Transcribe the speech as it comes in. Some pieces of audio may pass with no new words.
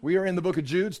We are in the book of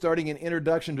Jude, starting an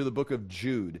introduction to the book of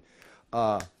Jude.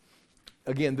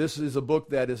 Again, this is a book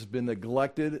that has been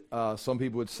neglected, some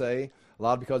people would say, a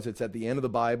lot because it's at the end of the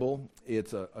Bible.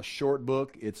 It's a short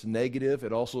book. It's negative.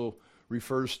 It also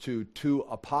refers to two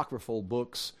apocryphal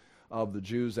books of the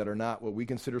Jews that are not what we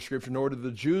consider Scripture, nor do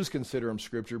the Jews consider them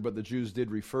Scripture, but the Jews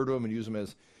did refer to them and use them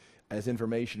as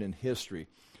information in history.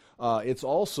 It's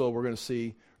also, we're going to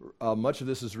see, much of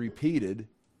this is repeated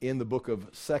in the book of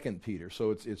 2 Peter, so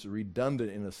it's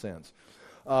redundant in a sense.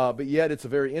 But yet it's a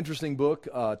very interesting book,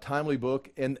 timely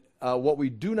book, and what we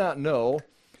do not know,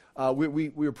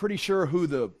 we're pretty sure who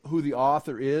the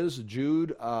author is,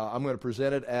 Jude. I'm going to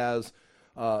present it as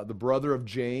the brother of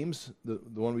James, the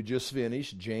one we just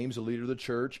finished, James, the leader of the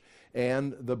church,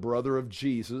 and the brother of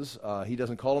Jesus. He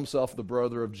doesn't call himself the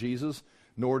brother of Jesus,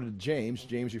 nor did James.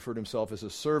 James referred to himself as a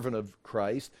servant of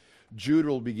Christ. Jude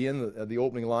will begin the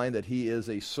opening line that he is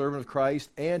a servant of Christ,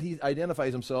 and he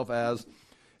identifies himself as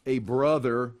a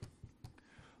brother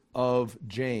of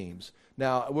James.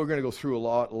 Now, we're going to go through a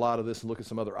lot of this and look at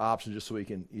some other options just so we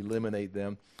can eliminate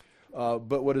them.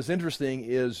 But what is interesting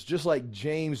is just like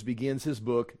James begins his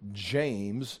book,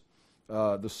 James,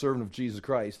 the servant of Jesus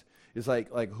Christ, is like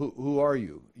who are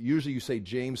you? Usually you say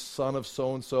James, son of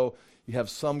so-and-so. You have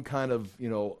some kind of,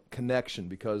 connection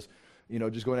because,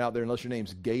 just going out there, unless your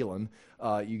name's Galen,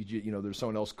 there's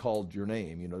someone else called your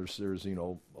name. There's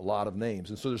a lot of names.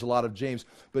 And so there's a lot of James.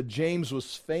 But James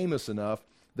was famous enough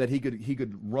that he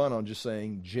could run on just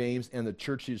saying James, and the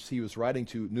churches he was writing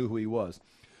to knew who he was.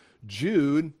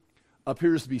 Jude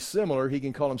appears to be similar. He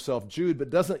can call himself Jude, but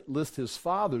doesn't list his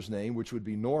father's name, which would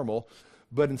be normal,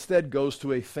 but instead goes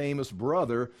to a famous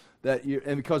brother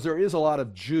and because there is a lot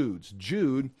of Judes.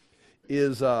 Jude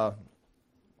is the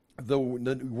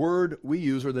word we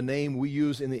use, or the name we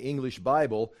use in the English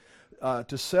Bible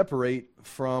to separate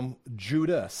from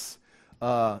Judas.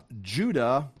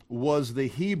 Judah was the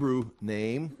Hebrew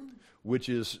name, which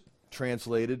is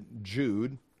translated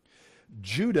Jude.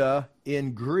 Judah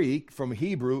in Greek from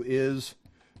Hebrew is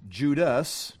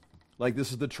Judas, like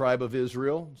this is the tribe of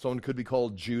Israel. Someone could be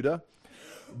called Judah.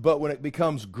 But when it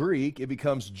becomes Greek, it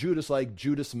becomes Judas, like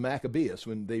Judas Maccabeus,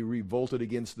 when they revolted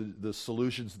against the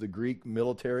solutions of the Greek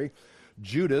military.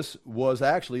 Judas was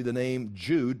actually the name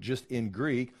Jude, just in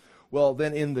Greek. Well,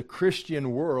 then in the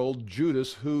Christian world,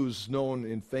 Judas, who's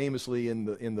known famously in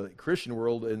the Christian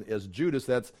world as Judas,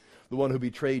 that's the one who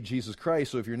betrayed Jesus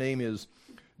Christ. So if your name is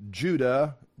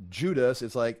Judas,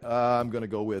 it's like, I'm going to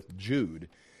go with Jude.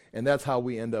 And that's how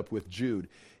we end up with Jude.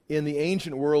 In the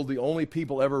ancient world, the only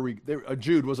people ever,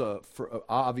 Jude was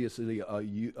obviously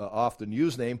a often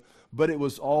used name, but it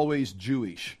was always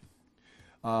Jewish.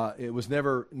 It was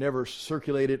never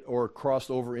circulated or crossed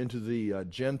over into the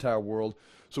Gentile world.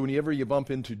 So whenever you bump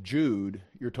into Jude,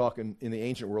 you're talking, in the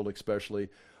ancient world especially,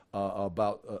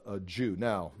 about a Jew.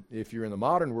 Now, if you're in the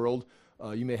modern world,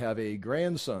 you may have a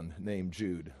grandson named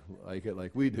Jude,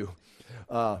 like we do.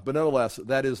 But nonetheless,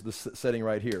 that is the setting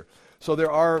right here. So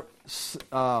there are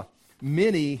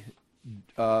many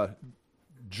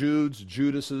Judes,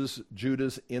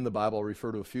 Judas in the Bible. I'll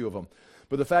refer to a few of them.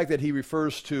 But the fact that he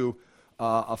refers to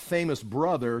a famous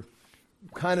brother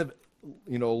kind of,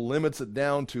 limits it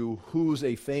down to who's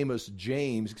a famous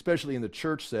James, especially in the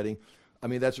church setting. I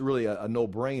mean, that's really a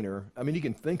no-brainer. I mean, you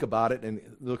can think about it and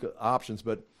look at options,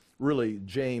 but really,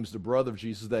 James, the brother of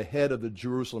Jesus, the head of the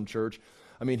Jerusalem church,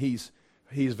 I mean, he's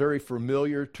very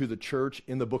familiar to the church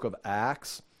in the book of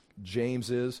Acts.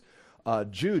 James is.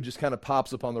 Jude just kind of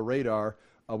pops up on the radar.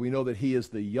 We know that he is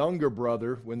the younger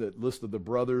brother. When the list of the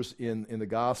brothers in the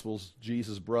Gospels,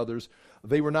 Jesus' brothers,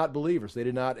 they were not believers. They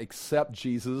did not accept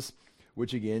Jesus,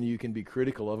 which again, you can be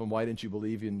critical of them. Why didn't you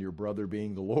believe in your brother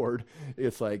being the Lord?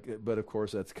 It's like, but of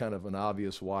course, that's kind of an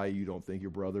obvious why you don't think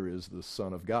your brother is the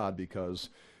Son of God, because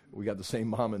we got the same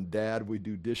mom and dad. We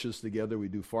do dishes together. We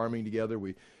do farming together.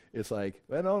 It's like,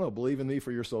 no, believe in me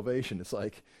for your salvation. It's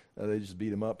like, they just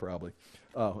beat him up probably.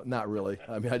 Not really.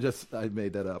 I mean, I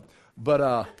made that up.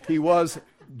 But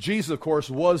Jesus, of course,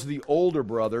 was the older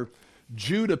brother.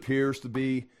 Jude appears to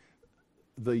be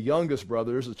the youngest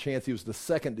brother. There's a chance he was the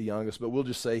second to youngest, but we'll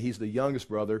just say he's the youngest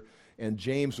brother, and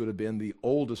James would have been the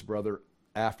oldest brother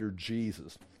after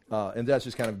Jesus. And that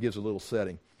just kind of gives a little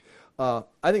setting. I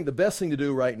think the best thing to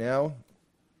do right now,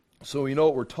 so we know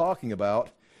what we're talking about,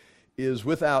 is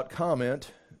without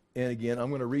comment, and again, I'm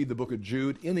going to read the book of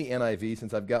Jude in the NIV,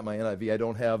 since I've got my NIV. I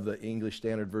don't have the English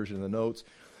Standard Version in the notes.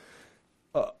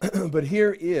 But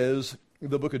here is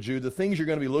the book of Jude. The things you're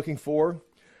going to be looking for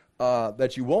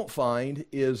that you won't find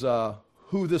is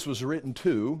who this was written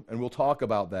to, and we'll talk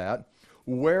about that,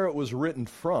 where it was written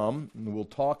from, and we'll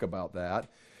talk about that,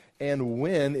 and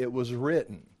when it was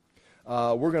written.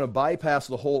 We're going to bypass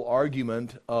the whole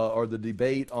argument or the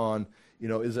debate on,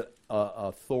 is it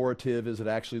authoritative? Is it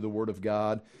actually the Word of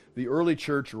God? The early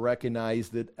church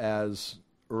recognized it as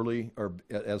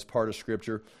as part of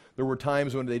Scripture. There were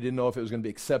times when they didn't know if it was going to be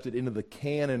accepted into the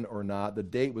canon or not. The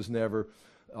date was never,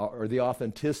 or the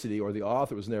authenticity or the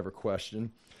author was never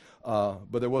questioned.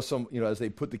 But there was some, as they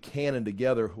put the canon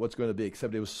together, what's going to be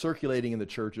accepted. It was circulating in the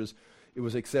churches. It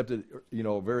was accepted,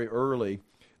 very early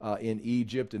in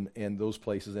Egypt and those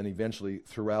places, and eventually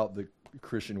throughout the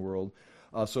Christian world.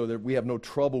 So that we have no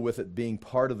trouble with it being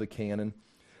part of the canon.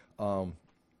 So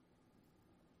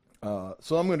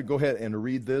I'm going to go ahead and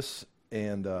read this,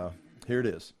 and here it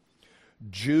is.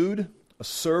 Jude, a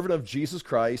servant of Jesus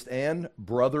Christ and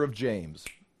brother of James.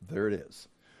 There it is.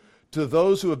 To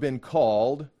those who have been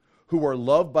called, who are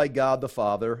loved by God the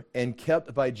Father and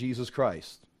kept by Jesus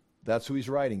Christ. That's who he's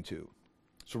writing to.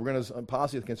 So we're going to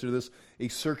possibly consider this a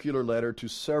circular letter to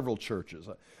several churches.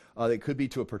 It could be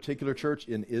to a particular church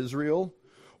in Israel,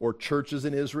 or churches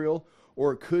in Israel,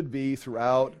 or it could be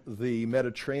throughout the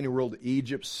Mediterranean world,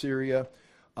 Egypt, Syria,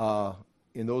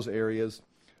 in those areas.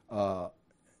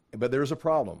 But there's a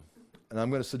problem. And I'm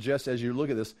going to suggest as you look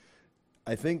at this,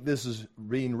 I think this is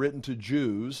being written to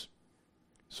Jews,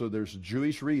 so there's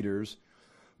Jewish readers,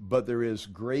 but there is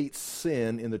great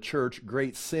sin in the church,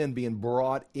 great sin being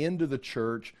brought into the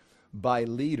church by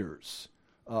leaders,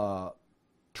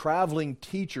 traveling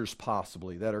teachers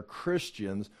possibly that are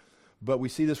Christians, but we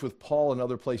see this with Paul and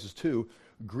other places too,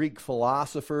 Greek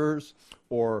philosophers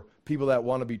or people that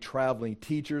want to be traveling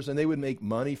teachers, and they would make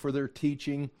money for their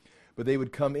teaching, but they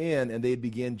would come in and they'd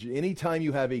begin, anytime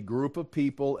you have a group of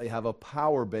people, they have a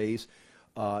power base,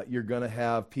 you're going to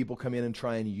have people come in and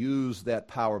try and use that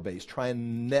power base, try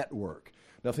and network.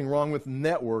 Nothing wrong with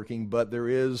networking, but there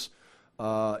is,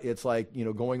 it's like,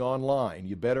 going online.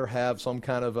 You better have some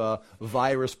kind of a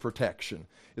virus protection.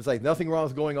 It's like nothing wrong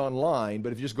with going online,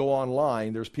 but if you just go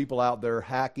online, there's people out there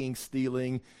hacking,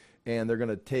 stealing, and they're going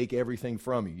to take everything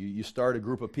from you. You start a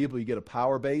group of people, you get a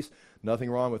power base. Nothing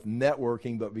wrong with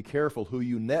networking, but be careful who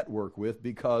you network with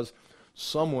because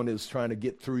someone is trying to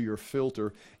get through your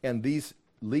filter, and these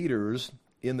leaders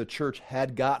in the church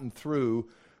had gotten through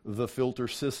the filter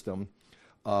system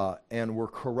and were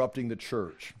corrupting the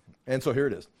church. And so here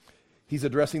it is. He's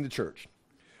addressing the church.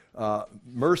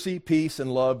 Mercy, peace,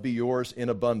 and love be yours in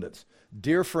abundance.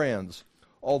 Dear friends,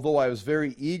 although I was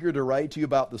very eager to write to you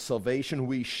about the salvation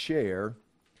we share,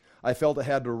 I felt I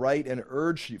had to write and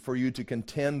urge for you to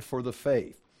contend for the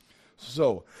faith.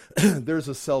 So there's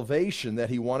a salvation that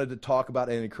he wanted to talk about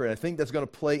and encourage. I think that's going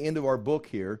to play into our book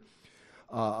here.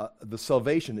 The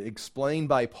salvation explained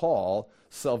by Paul,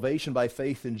 salvation by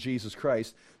faith in Jesus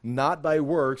Christ, not by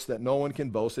works that no one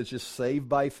can boast. It's just saved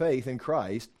by faith in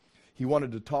Christ. He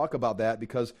wanted to talk about that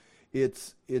because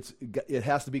it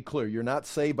has to be clear. You're not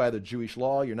saved by the Jewish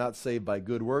law. You're not saved by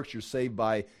good works. You're saved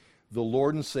by the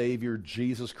Lord and Savior,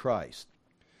 Jesus Christ.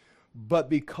 But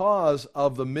because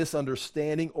of the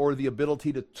misunderstanding or the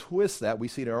ability to twist that, we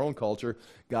see in our own culture,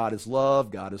 God is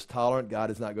love, God is tolerant,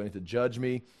 God is not going to judge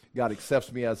me, God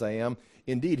accepts me as I am.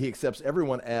 Indeed, he accepts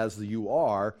everyone as you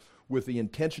are with the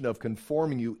intention of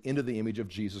conforming you into the image of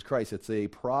Jesus Christ. It's a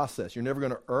process. You're never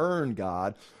going to earn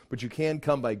God, but you can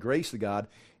come by grace to God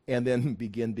and then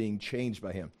begin being changed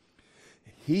by him.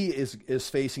 He is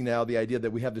facing now the idea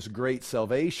that we have this great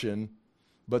salvation,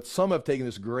 but some have taken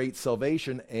this great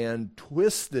salvation and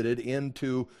twisted it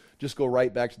into just go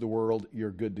right back to the world,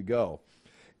 you're good to go.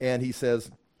 And he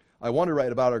says, I want to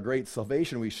write about our great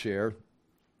salvation we share,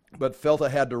 but felt I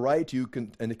had to write to you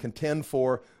and contend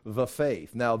for the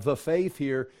faith. Now, the faith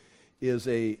here is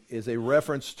a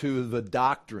reference to the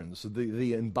doctrines,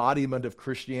 the embodiment of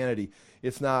Christianity.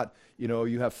 It's not,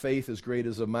 you have faith as great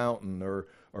as a mountain or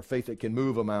faith that can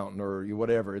move a mountain or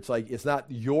whatever. It's like, it's not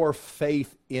your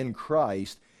faith in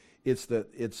Christ. It's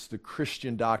the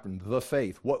Christian doctrine, the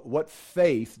faith. What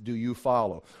faith do you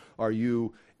follow? Are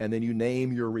you, and then you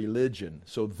name your religion.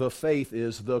 So the faith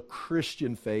is the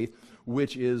Christian faith,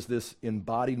 which is this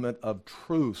embodiment of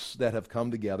truths that have come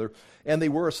together, and they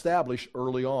were established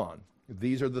early on.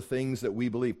 These are the things that we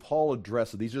believe. Paul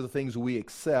addresses. These are the things we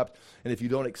accept, and if you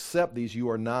don't accept these, you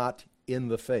are not in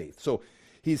the faith. So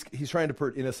he's trying to,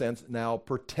 in a sense, now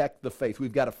protect the faith.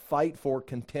 We've got to fight for,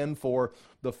 contend for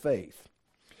the faith.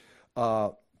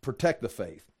 Protect the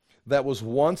faith that was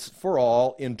once for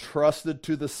all entrusted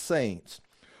to the saints.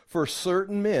 For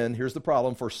certain men, here's the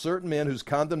problem, for certain men whose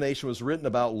condemnation was written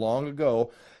about long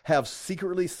ago have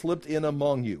secretly slipped in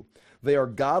among you. They are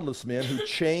godless men who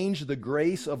change the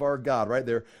grace of our God. Right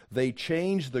there, they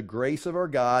change the grace of our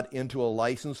God into a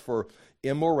license for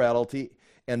immorality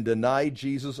and deny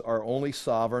Jesus our only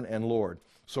sovereign and Lord.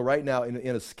 So right now,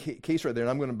 in a case right there,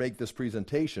 and I'm going to make this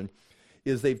presentation,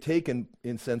 is they've taken,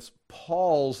 in a sense,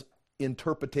 Paul's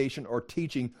interpretation or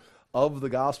teaching of the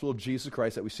gospel of Jesus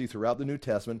Christ that we see throughout the New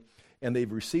Testament, and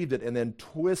they've received it and then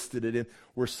twisted it in.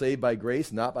 We're saved by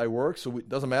grace, not by works, so it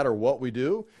doesn't matter what we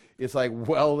do. It's like,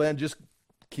 well, then just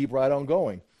keep right on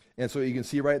going. And so you can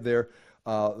see right there,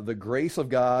 the grace of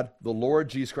God, the Lord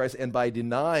Jesus Christ, and by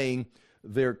denying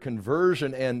their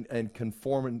conversion and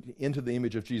conforming into the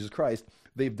image of Jesus Christ,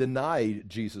 they've denied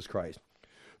Jesus Christ.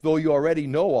 Though you already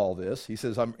know all this, he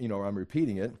says, I'm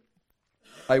repeating it,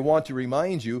 I want to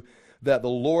remind you that the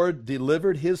Lord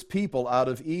delivered his people out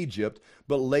of Egypt,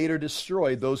 but later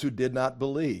destroyed those who did not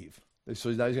believe. So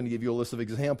now he's going to give you a list of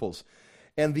examples.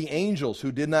 And the angels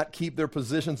who did not keep their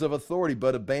positions of authority,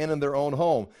 but abandoned their own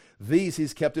home, these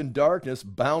he's kept in darkness,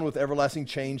 bound with everlasting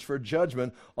chains for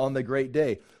judgment on the great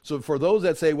day. So for those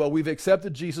that say, well, we've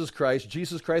accepted Jesus Christ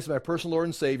is my personal Lord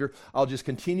and Savior, I'll just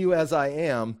continue as I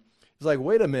am, it's like,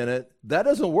 wait a minute, that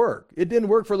doesn't work. It didn't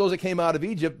work for those that came out of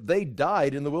Egypt. They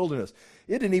died in the wilderness.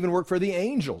 It didn't even work for the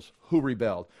angels who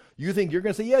rebelled. You think you're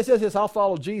going to say, yes, I'll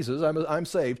follow Jesus, I'm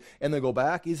saved, and then go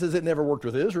back? He says it never worked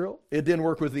with Israel. It didn't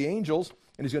work with the angels.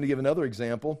 And he's going to give another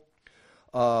example.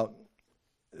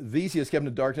 These he has kept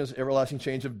in darkness, everlasting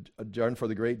change of judgment for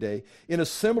the great day. In a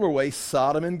similar way,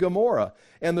 Sodom and Gomorrah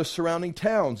and the surrounding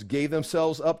towns gave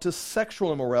themselves up to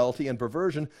sexual immorality and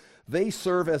perversion. They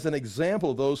serve as an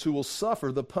example of those who will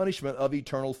suffer the punishment of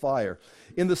eternal fire.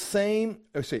 In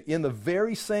the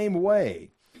very same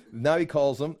way, now he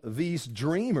calls them, these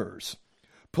dreamers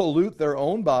pollute their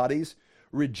own bodies,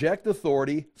 reject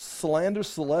authority, slander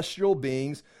celestial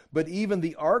beings, but even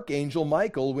the archangel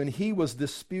Michael, when he was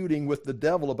disputing with the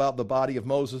devil about the body of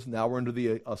Moses, now we're into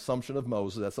the assumption of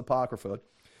Moses, that's Apocrypha,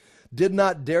 did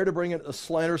not dare to bring a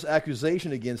slanderous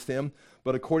accusation against him,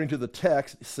 but according to the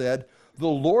text said, the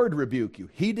Lord rebuke you.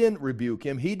 He didn't rebuke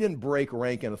him. He didn't break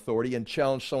rank and authority and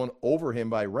challenge someone over him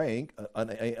by rank,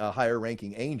 a higher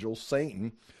ranking angel,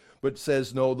 Satan, but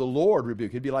says, no, the Lord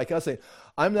rebuke. It'd be like us saying,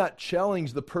 I'm not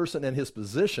challenging the person and his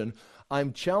position.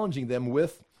 I'm challenging them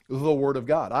with the Word of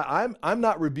God. I'm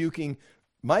not rebuking,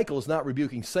 Michael is not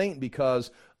rebuking Satan because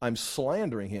I'm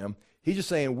slandering him. He's just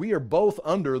saying we are both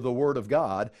under the Word of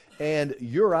God, and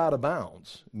you're out of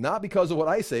bounds. Not because of what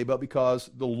I say, but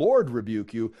because the Lord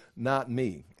rebuke you, not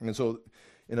me. And so,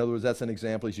 in other words, that's an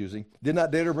example he's using. Did not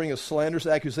dare to bring a slanderous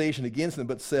accusation against them,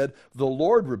 but said, the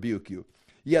Lord rebuke you.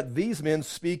 Yet these men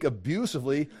speak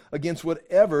abusively against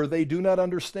whatever they do not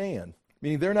understand.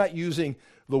 Meaning they're not using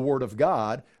the Word of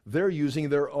God. They're using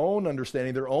their own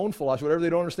understanding, their own philosophy. Whatever they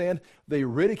don't understand, they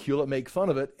ridicule it, make fun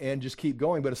of it, and just keep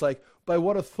going. But it's like, by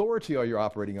what authority are you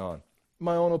operating on?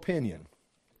 My own opinion.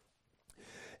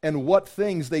 And what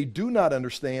things they do not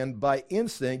understand by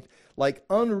instinct, like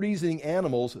unreasoning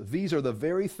animals, these are the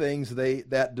very things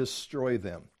that destroy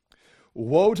them.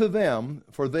 Woe to them,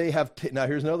 for they have, now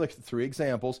here's another 3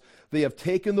 examples. They have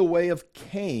taken the way of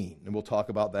Cain, and we'll talk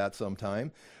about that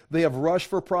sometime. They have rushed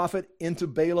for profit into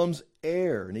Balaam's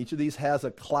error, and each of these has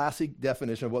a classic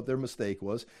definition of what their mistake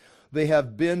was. They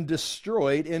have been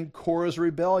destroyed in Korah's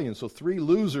rebellion. So 3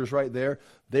 losers right there.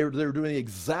 They're doing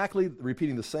exactly,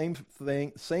 repeating the same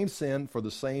thing, same sin for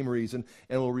the same reason,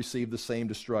 and will receive the same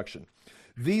destruction.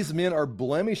 These men are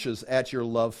blemishes at your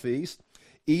love feast,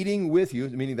 eating with you,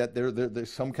 meaning that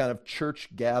there's some kind of church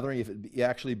gathering, if it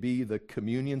actually be the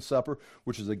communion supper,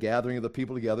 which is a gathering of the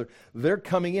people together. They're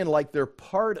coming in like they're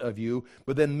part of you,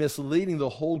 but then misleading the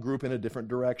whole group in a different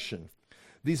direction.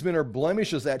 These men are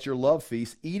blemishes at your love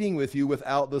feast, eating with you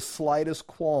without the slightest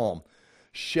qualm.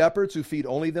 Shepherds who feed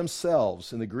only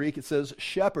themselves. In the Greek it says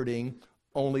shepherding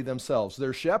only themselves.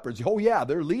 They're shepherds. Oh yeah,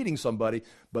 they're leading somebody,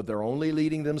 but they're only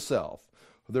leading themselves.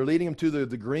 They're leading them to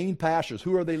the green pastures.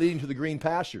 Who are they leading to the green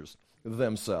pastures?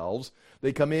 Themselves.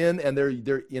 They come in and they're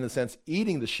in a sense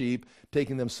eating the sheep,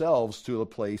 taking themselves to a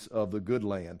place of the good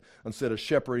land instead of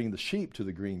shepherding the sheep to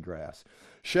the green grass.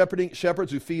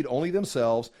 Shepherds who feed only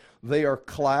themselves. They are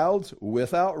clouds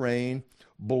without rain,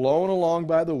 blown along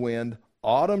by the wind,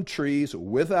 autumn trees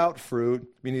without fruit,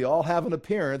 meaning they all have an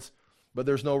appearance, but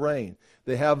there's no rain.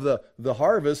 They have the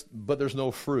harvest, but there's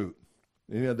no fruit.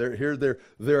 You know,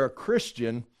 they're a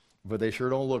Christian, but they sure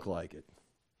don't look like it.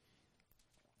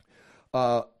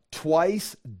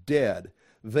 Twice dead.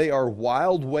 They are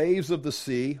wild waves of the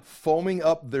sea, foaming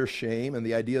up their shame. And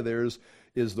the idea there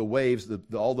is the waves,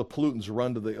 all the pollutants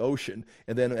run to the ocean.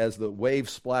 And then as the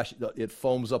waves splash, it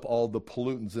foams up all the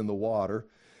pollutants in the water.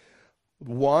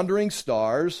 Wandering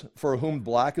stars, for whom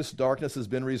blackest darkness has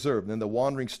been reserved. And the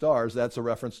wandering stars, that's a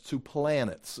reference to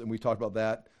planets. And we talked about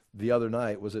that the other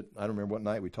night. I don't remember what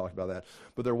night we talked about that.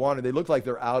 But they look like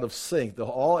they're out of sync.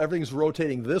 Everything's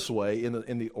rotating this way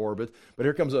in the orbit, but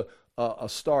here comes a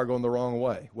star going the wrong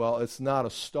way. Well, it's not a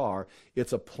star.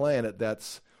 It's a planet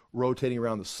that's rotating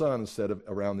around the sun instead of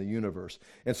around the universe.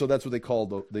 And so that's what they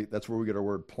call that's where we get our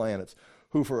word planets,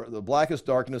 who for the blackest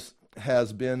darkness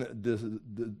has been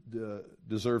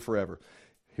deserved forever.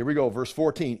 Here we go, verse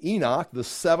 14. Enoch, the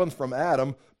seventh from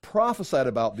Adam, prophesied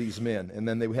about these men. And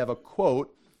then they have a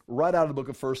quote right out of the book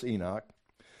of 1 Enoch,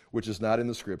 which is not in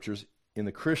the scriptures. In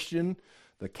the Christian,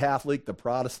 the Catholic, the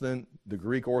Protestant, the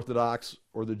Greek Orthodox,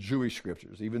 or the Jewish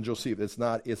scriptures. Even Josephus,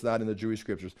 it's not in the Jewish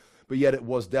scriptures. But yet it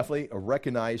was definitely a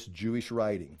recognized Jewish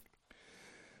writing.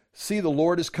 See, the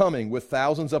Lord is coming with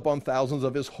thousands upon thousands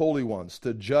of his holy ones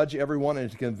to judge everyone and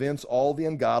to convince all the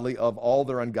ungodly of all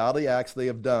their ungodly acts they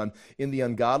have done in the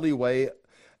ungodly way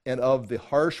and of the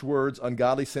harsh words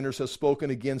ungodly sinners have spoken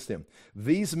against him.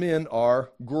 These men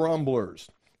are grumblers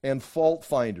and fault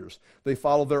finders. They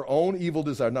follow their own evil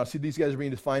desire. Now, see, these guys are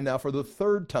being defined now for the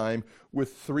third time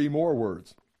with 3 more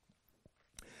words.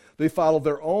 They follow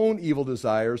their own evil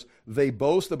desires. They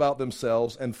boast about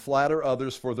themselves and flatter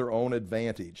others for their own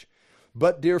advantage.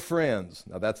 But, dear friends,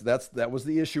 now that was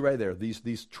the issue right there.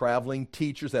 These traveling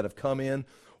teachers that have come in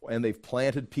and they've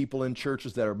planted people in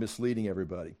churches that are misleading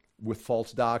everybody with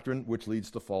false doctrine, which leads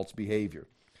to false behavior.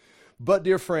 But,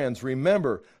 dear friends,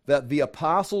 remember that the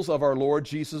apostles of our Lord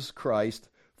Jesus Christ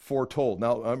foretold.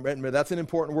 Now, remember, that's an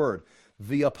important word.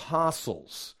 The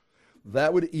apostles.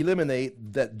 That would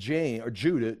eliminate that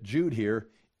Jude here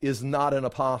is not an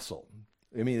apostle.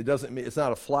 I mean, it's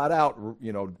not a flat out,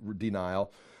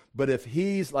 denial. But if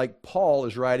he's like Paul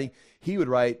is writing, he would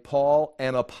write Paul,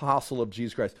 an apostle of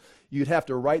Jesus Christ. You'd have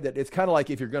to write that. It's kind of like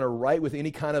if you're going to write with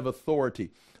any kind of authority.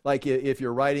 Like if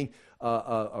you're writing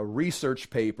a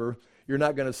research paper, you're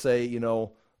not going to say,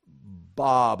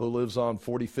 Bob, who lives on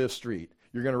 45th Street.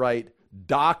 You're going to write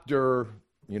Dr.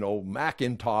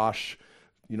 Macintosh,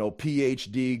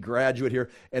 PhD graduate here.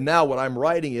 And now what I'm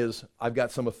writing is I've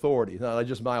got some authority. Now, I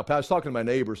was talking to my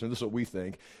neighbors, and this is what we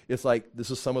think. It's like this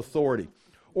is some authority.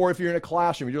 Or if you're in a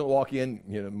classroom, you don't walk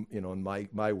in, in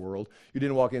my world, you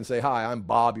didn't walk in and say, hi, I'm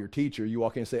Bob, your teacher. You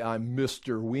walk in and say, I'm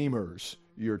Mr. Weimer's,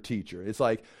 your teacher. It's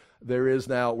like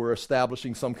we're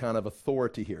establishing some kind of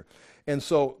authority here. And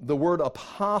so the word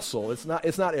apostle, it's not.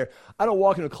 I don't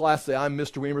walk into class and say, I'm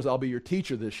Mr. Weimer's, I'll be your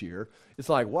teacher this year. It's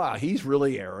like, wow, he's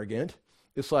really arrogant.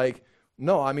 It's like,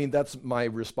 no, I mean, that's my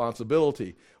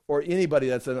responsibility. Or anybody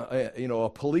that's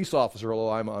a police officer,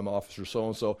 although I'm officer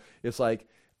so-and-so, it's like,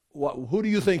 who do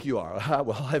you think you are?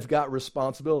 Well, I've got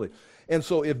responsibility. And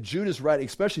so if Jude is writing,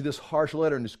 especially this harsh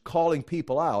letter and is calling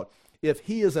people out, if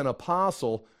he is an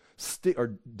apostle,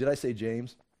 or did I say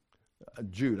James?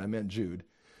 Jude, I meant Jude.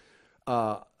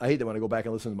 I hate that when I go back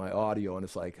and listen to my audio and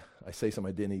it's like, I say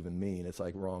something I didn't even mean. It's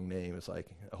like wrong name. It's like,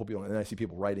 I hope you don't, and I see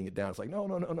people writing it down. It's like,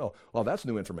 no. Well, that's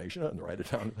new information. I didn't write it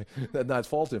down. That's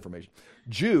false information.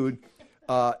 Jude,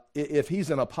 if he's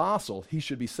an apostle, he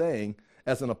should be saying,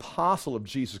 as an apostle of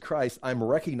Jesus Christ, I'm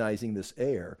recognizing this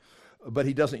error. But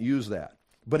he doesn't use that.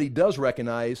 But he does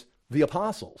recognize the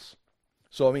apostles.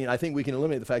 So, I think we can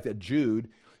eliminate the fact that Jude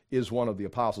is one of the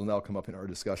apostles, and that'll come up in our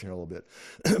discussion in a little bit.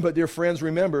 But dear friends,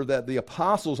 remember that the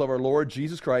apostles of our Lord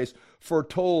Jesus Christ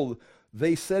foretold,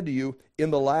 they said to you,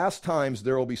 in the last times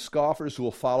there will be scoffers who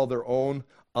will follow their own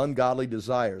ungodly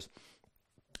desires.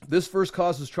 This verse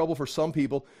causes trouble for some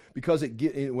people because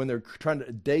when they're trying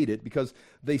to date it, because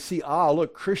they see,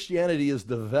 look, Christianity is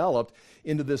developed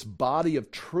into this body of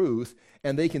truth,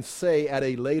 and they can say at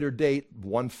a later date,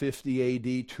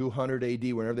 150 AD, 200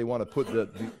 AD, whenever they want to put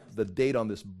the date on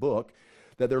this book,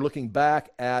 that they're looking back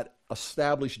at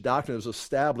established doctrine that was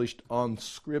established on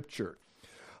Scripture.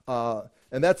 And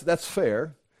that's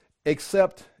fair,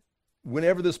 except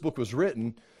whenever this book was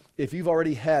written, if you've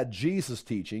already had Jesus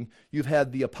teaching, you've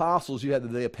had the apostles, you had the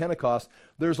day of Pentecost,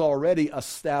 there's already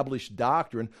established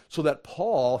doctrine so that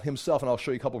Paul himself, and I'll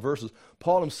show you a couple of verses,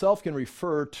 Paul himself can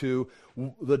refer to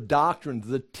the doctrine,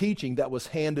 the teaching that was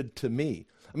handed to me.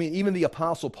 Even the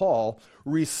apostle Paul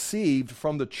received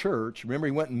from the church. Remember,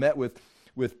 he went and met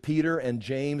with Peter and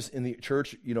James in the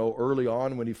church, early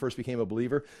on when he first became a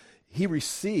believer. He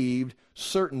received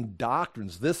certain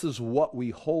doctrines. This is what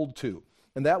we hold to.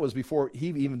 And that was before he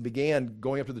even began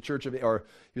going up to the church or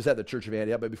he was at the church of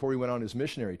Antioch, but before he went on his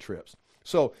missionary trips.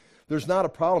 So there's not a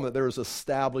problem that there is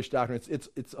established doctrine.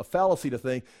 It's a fallacy to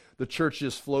think the church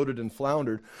just floated and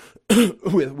floundered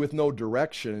with no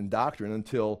direction in doctrine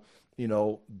until,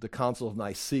 the Council of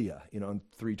Nicaea, in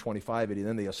 325 AD.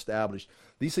 Then they established,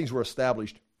 these things were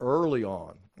established early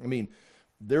on.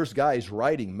 There's guys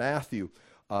writing, Matthew,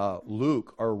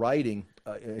 Luke are writing,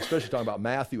 especially talking about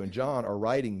Matthew and John, are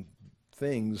writing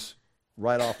things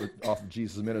right off of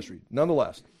Jesus' ministry.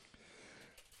 Nonetheless,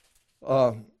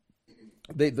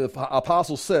 the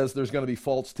apostle says there's going to be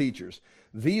false teachers.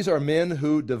 These are men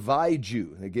who divide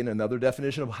you. Again, another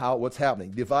definition of what's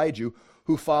happening. Divide you,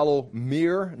 who follow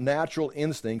mere natural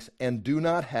instincts and do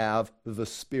not have the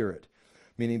Spirit.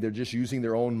 Meaning they're just using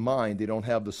their own mind. They don't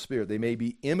have the Spirit. They may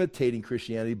be imitating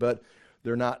Christianity, but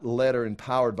they're not led or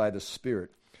empowered by the Spirit.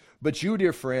 But you,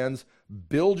 dear friends,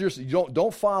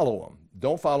 don't follow them.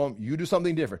 Don't follow them. You do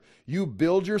something different. You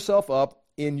build yourself up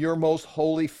in your most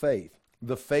holy faith.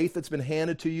 The faith that's been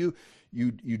handed to you,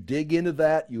 you dig into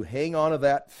that, you hang on to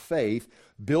that faith,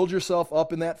 build yourself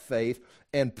up in that faith,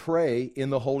 and pray in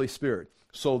the Holy Spirit.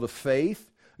 So the faith,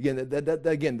 again,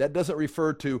 that doesn't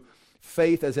refer to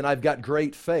faith as in I've got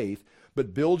great faith,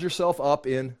 but build yourself up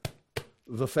in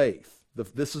the faith.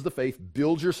 This is the faith.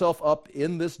 Build yourself up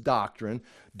in this doctrine.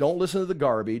 Don't listen to the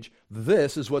garbage.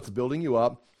 This is what's building you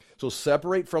up. So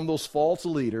separate from those false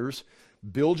leaders.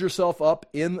 Build yourself up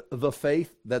in the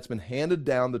faith that's been handed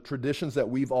down, the traditions that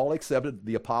we've all accepted,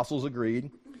 the apostles agreed,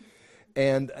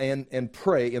 and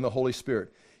pray in the Holy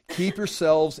Spirit. Keep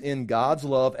yourselves in God's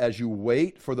love as you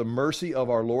wait for the mercy of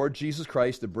our Lord Jesus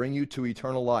Christ to bring you to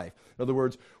eternal life. In other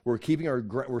words, we're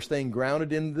staying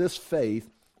grounded in this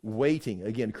faith, waiting.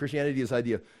 Again, Christianity is the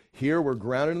idea. Here we're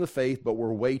grounded in the faith, but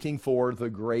we're waiting for the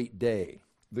great day.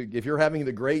 If you're having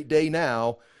the great day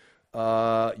now,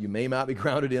 you may not be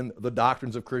grounded in the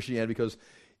doctrines of Christianity, because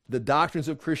the doctrines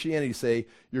of Christianity say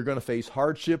you're going to face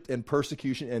hardship and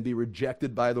persecution and be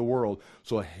rejected by the world.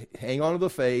 So hang on to the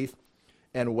faith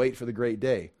and wait for the great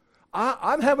day.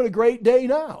 I'm having a great day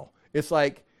now. It's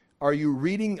like, are you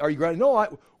reading? Are you grounded?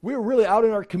 No, we're really out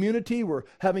in our community. We're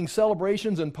having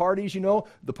celebrations and parties.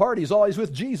 The party is always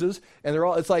with Jesus, and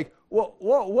it's like, whoa,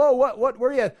 what? Where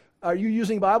are you at? Are you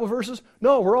using Bible verses?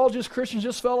 No, we're all just Christians,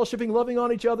 just fellowshipping, loving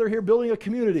on each other here, building a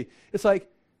community. It's like,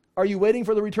 are you waiting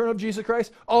for the return of Jesus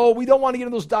Christ? Oh, we don't want to get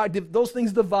into those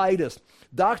things divide us.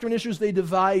 Doctrine issues, they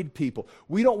divide people.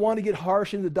 We don't want to get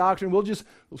harsh into doctrine. We'll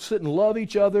sit and love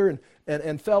each other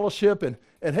and fellowship and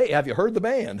hey, have you heard the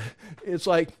band? It's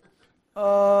like,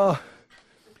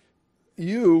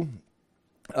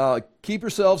 keep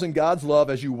yourselves in God's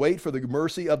love as you wait for the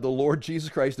mercy of the Lord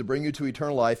Jesus Christ to bring you to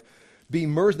eternal life. Be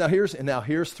merciful. Now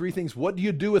here's three things. What do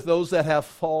you do with those that have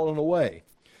fallen away?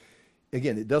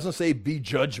 Again, it doesn't say be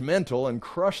judgmental and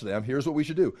crush them. Here's what we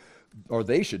should do, or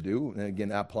they should do, and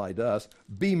again, applied to us.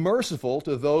 Be merciful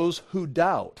to those who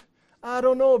doubt. I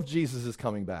don't know if Jesus is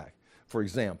coming back, for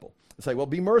example. It's like, well,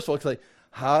 be merciful. It's like,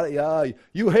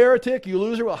 you heretic, you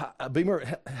loser, well,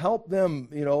 help them,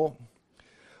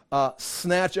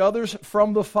 snatch others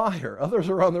from the fire. Others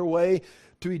are on their way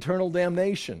to eternal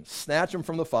damnation. Snatch them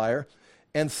from the fire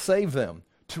and save them.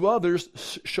 To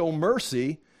others, show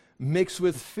mercy mixed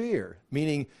with fear.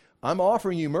 Meaning, I'm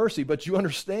offering you mercy, but you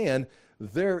understand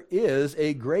there is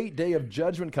a great day of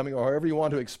judgment coming, or however you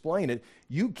want to explain it.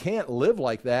 You can't live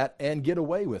like that and get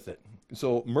away with it.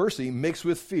 So mercy mixed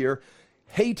with fear,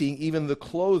 hating even the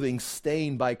clothing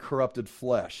stained by corrupted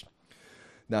flesh.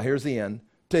 Now here's the end.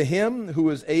 To him who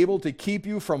is able to keep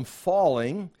you from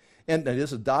falling, and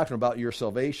this is a doctrine about your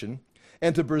salvation,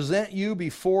 and to present you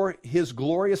before his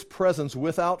glorious presence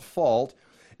without fault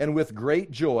and with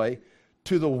great joy,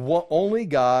 to the only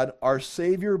God, our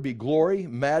Savior, be glory,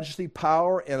 majesty,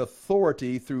 power, and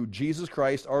authority through Jesus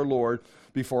Christ our Lord,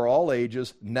 before all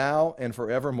ages, now and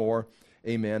forevermore.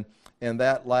 Amen. And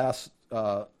that last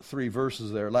last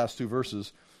two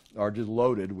verses are just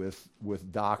loaded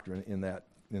with doctrine in that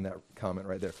comment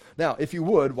right there. Now, if you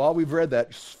would, while we've read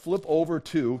that, flip over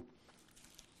to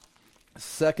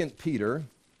 2 Peter.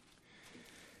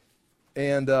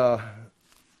 And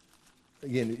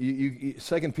again,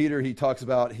 2 Peter, he talks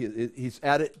about he's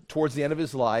at it towards the end of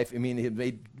his life. I mean,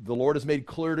 the Lord has made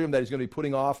clear to him that he's going to be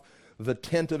putting off the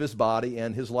tent of his body,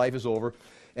 and his life is over.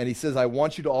 And he says, I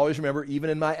want you to always remember, even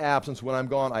in my absence, when I'm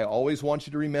gone, I always want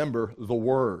you to remember the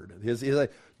Word. He's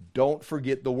like, don't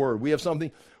forget the Word. We have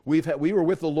something. We were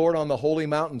with the Lord on the holy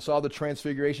mountain, saw the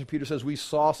transfiguration. Peter says we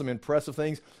saw some impressive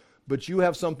things, but you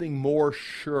have something more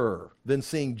sure than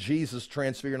seeing Jesus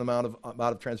transfigured in the Mount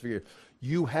of Transfiguration.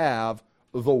 You have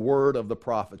the Word of the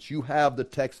prophets. You have the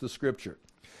text of Scripture.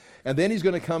 And then he's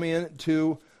going to come in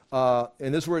to,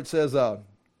 and this is where it says,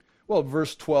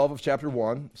 verse 12 of chapter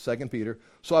 1, 2 Peter.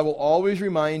 So I will always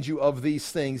remind you of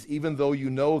these things, even though you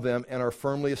know them and are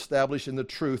firmly established in the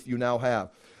truth you now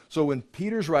have. So when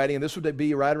Peter's writing, and this would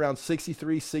be right around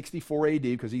 63, 64 AD,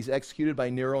 because he's executed by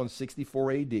Nero in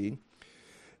 64 AD, he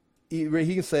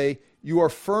can say, you are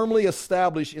firmly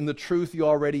established in the truth you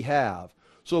already have.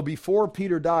 So before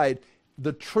Peter died,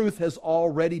 the truth has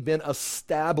already been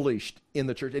established in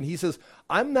the church. And he says,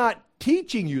 I'm not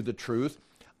teaching you the truth.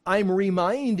 I'm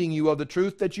reminding you of the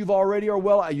truth that you've already are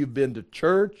well. You've been to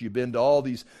church, you've been to all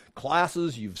these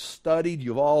classes, you've studied,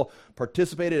 you've all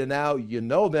participated, and now you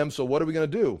know them. So what are we going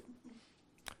to do?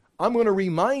 I'm going to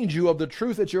remind you of the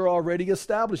truth that you're already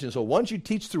establishing. So once you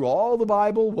teach through all the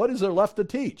Bible, what is there left to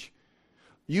teach?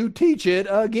 You teach it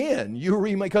again.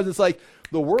 Because it's like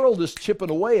the world is chipping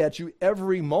away at you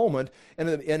every moment.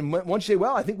 And once you say,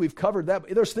 well, I think we've covered that.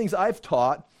 There's things I've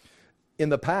taught in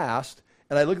the past,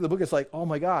 and I look at the book, it's like, oh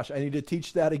my gosh, I need to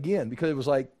teach that again, because it was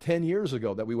like 10 years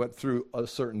ago that we went through a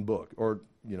certain book, or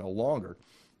longer.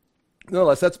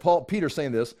 Nonetheless, that's Peter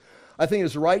saying this. I think it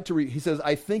is right he says,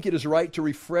 I think it is right to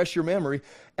refresh your memory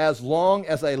as long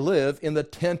as I live in the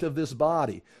tent of this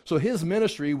body. So his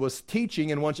ministry was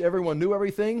teaching, and once everyone knew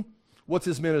everything, what's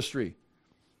his ministry?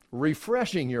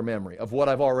 Refreshing your memory of what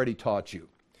I've already taught you.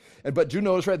 But you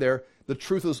notice right there, the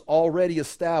truth is already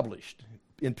established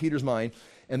in Peter's mind.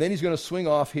 And then he's going to swing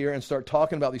off here and start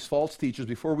talking about these false teachers.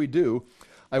 Before we do,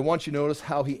 I want you to notice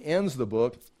how he ends the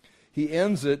book. He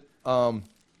ends it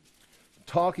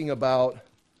talking about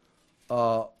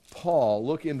Paul.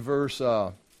 Look in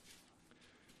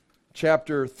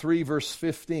chapter 3, verse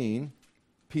 15.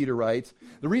 Peter writes,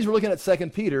 the reason we're looking at 2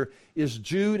 Peter is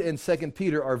Jude and 2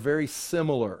 Peter are very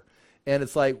similar. And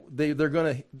it's like they're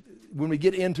going to, when we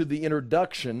get into the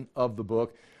introduction of the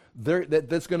book,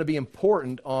 that's going to be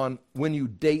important on when you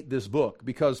date this book,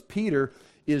 because Peter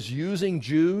is using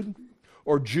Jude,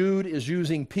 or Jude is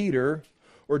using Peter,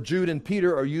 or Jude and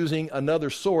Peter are using another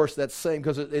source that's same,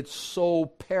 because it's so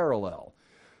parallel.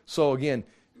 So again,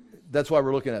 that's why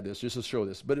we're looking at this, just to show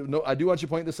this. But no, I do want you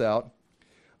to point this out.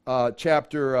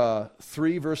 Chapter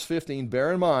 3, verse 15,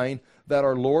 bear in mind that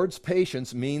our Lord's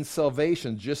patience means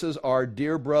salvation, just as our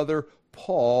dear brother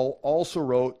Paul also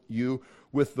wrote you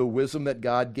with the wisdom that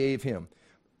God gave him.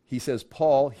 He says,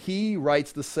 Paul, he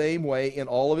writes the same way in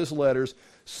all of his letters,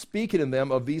 speaking in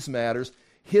them of these matters.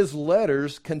 His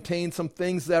letters contain some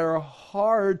things that are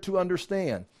hard to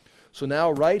understand. So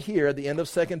now right here at the end of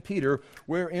 2 Peter,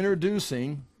 we're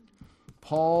introducing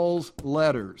Paul's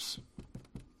letters.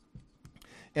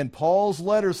 And Paul's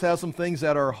letters have some things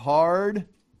that are hard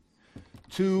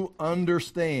to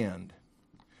understand.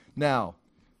 Now,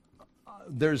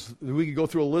 we could go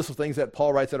through a list of things that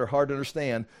Paul writes that are hard to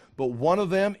understand, but one of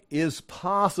them is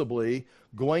possibly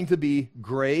going to be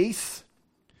grace.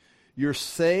 You're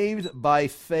saved by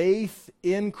faith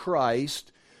in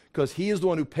Christ, because he is the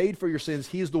one who paid for your sins.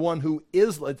 He is the one who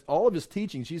is, all of his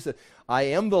teachings, he said, I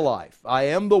am the life, I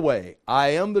am the way, I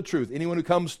am the truth. Anyone who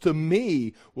comes to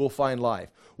me will find life.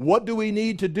 What do we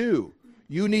need to do?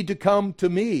 You need to come to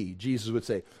me, Jesus would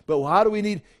say. But how do we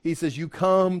need? He says, you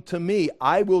come to me.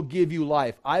 I will give you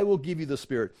life. I will give you the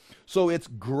Spirit. So it's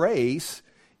grace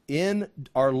in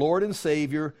our Lord and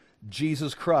Savior,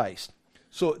 Jesus Christ.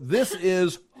 So this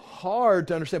is hard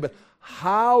to understand, but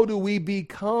how do we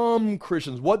become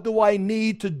Christians? What do I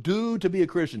need to do to be a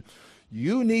Christian?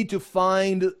 You need to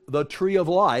find the tree of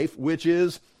life, which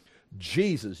is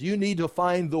Jesus. You need to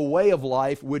find the way of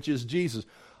life, which is Jesus.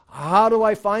 How do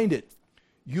I find it?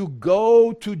 You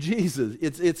go to Jesus.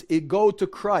 It go to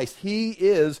Christ. He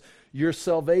is your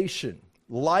salvation.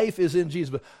 Life is in Jesus.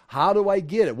 But how do I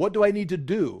get it? What do I need to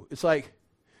do? It's like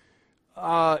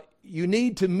you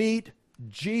need to meet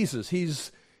Jesus.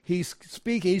 He's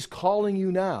speaking. He's calling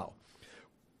you now.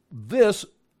 This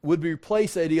would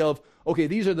replace the idea of, okay,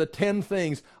 these are the 10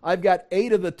 things. I've got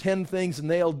 8 of the 10 things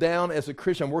nailed down as a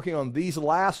Christian. I'm working on these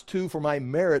last 2 for my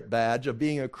merit badge of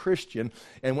being a Christian.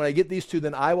 And when I get these 2,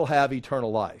 then I will have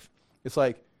eternal life. It's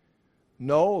like,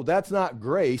 no, that's not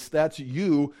grace. That's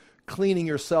you cleaning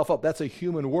yourself up. That's a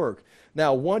human work.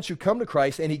 Now, once you come to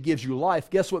Christ and he gives you life,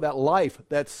 guess what that life,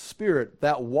 that Spirit,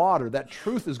 that water, that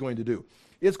truth is going to do?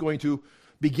 It's going to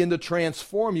begin to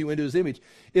transform you into his image.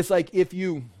 It's like if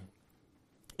you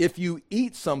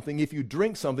eat something, if you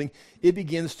drink something, it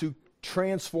begins to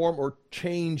transform or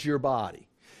change your body.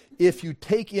 If you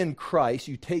take in Christ,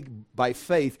 you take by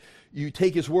faith, you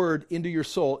take his word into your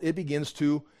soul, it begins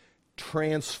to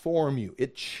transform you.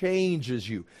 It changes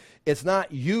you. It's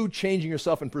not you changing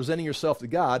yourself and presenting yourself to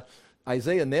God.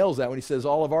 Isaiah nails that when he says,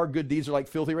 all of our good deeds are like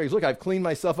filthy rags. Look, I've cleaned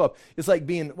myself up. It's like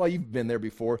being, well, you've been there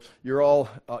before. You're all,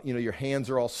 your hands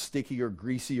are all sticky or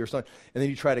greasy or something, and then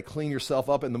you try to clean yourself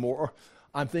up, and the more,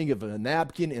 I'm thinking of a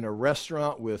napkin in a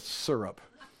restaurant with syrup.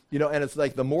 And it's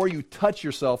like the more you touch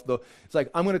yourself, it's like,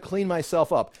 I'm going to clean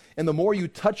myself up. And the more you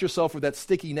touch yourself with that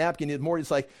sticky napkin, the more it's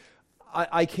like,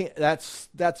 I can't, that's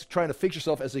trying to fix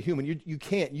yourself as a human. You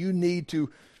can't. You need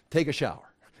to take a shower.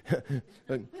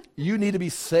 You need to be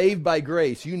saved by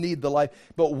grace. You need the life.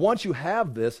 But once you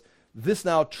have this, this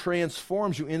now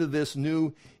transforms you into this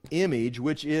new image,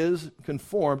 which is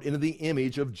conformed into the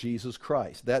image of Jesus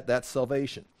Christ. That's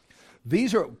salvation.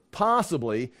 These are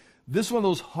possibly, this is one of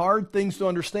those hard things to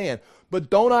understand. But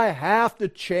don't I have to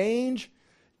change?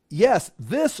 Yes,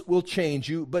 this will change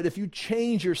you, but if you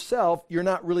change yourself, you're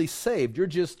not really saved. You're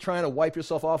just trying to wipe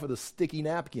yourself off with a sticky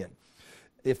napkin,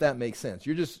 if that makes sense.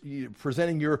 You're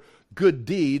presenting your good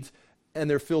deeds, and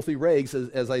they're filthy rags,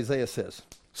 as Isaiah says.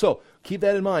 So keep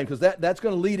that in mind, because that's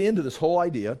going to lead into this whole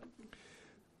idea.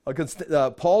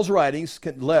 Paul's writings,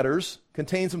 letters,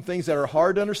 contain some things that are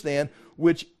hard to understand,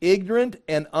 which ignorant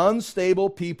and unstable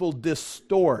people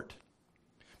distort.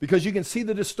 Because you can see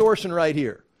the distortion right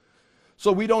here.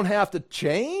 So we don't have to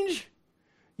change?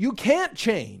 You can't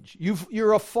change.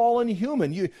 You're a fallen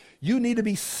human. You need to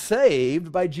be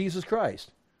saved by Jesus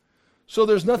Christ. So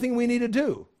there's nothing we need to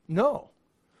do. No.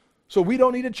 So we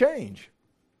don't need to change.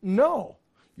 No.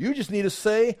 You just need to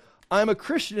say, I'm a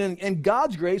Christian and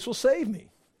God's grace will save me.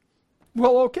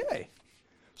 Well, okay.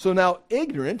 So now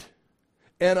ignorant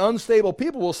and unstable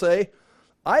people will say,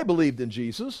 I believed in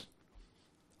Jesus.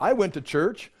 I went to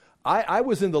church. I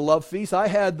was in the love feast. I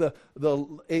had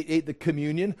ate the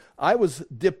communion. I was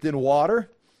dipped in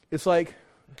water. It's like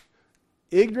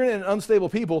ignorant and unstable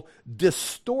people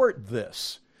distort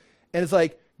this. And it's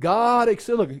like, God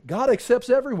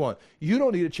accepts everyone. You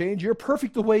don't need to change. You're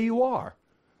perfect the way you are.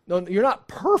 No, you're not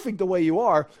perfect the way you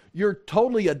are. You're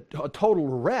totally a total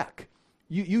wreck.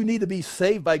 You need to be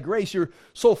saved by grace. You're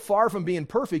so far from being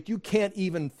perfect, you can't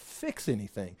even fix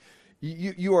anything.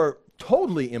 You are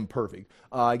totally imperfect.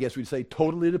 I guess we'd say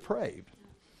totally depraved.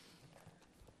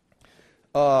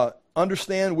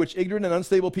 Understand which ignorant and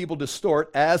unstable people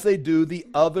distort as they do the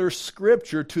other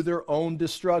scripture to their own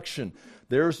destruction.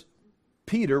 There's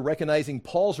Peter recognizing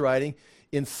Paul's writing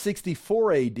in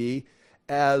 64 AD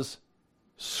as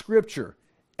scripture,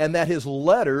 and that his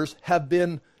letters have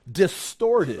been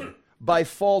distorted by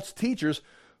false teachers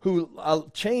who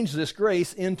change this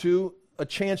grace into a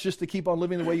chance just to keep on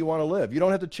living the way you want to live. You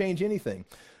don't have to change anything.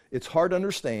 It's hard to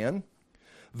understand.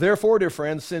 Therefore, dear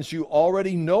friends, since you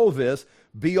already know this,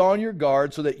 be on your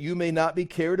guard so that you may not be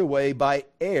carried away by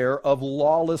error of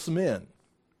lawless men.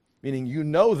 Meaning you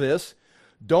know this.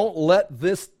 Don't let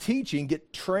this teaching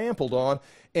get trampled on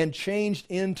and changed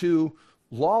into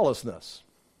lawlessness,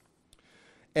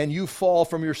 and you fall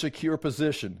from your secure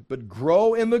position. But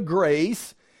grow in the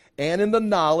grace and in the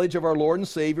knowledge of our Lord and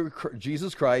Savior,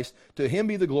 Jesus Christ. To him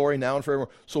be the glory now and forever.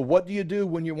 So what do you do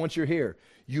once you're here?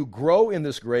 You grow in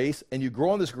this grace, and you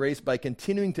grow in this grace by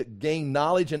continuing to gain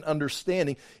knowledge and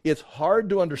understanding. It's hard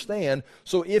to understand,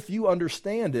 so if you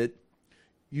understand it,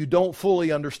 you don't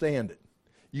fully understand it.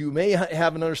 You may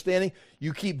have an understanding.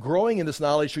 You keep growing in this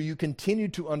knowledge, so you continue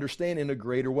to understand in a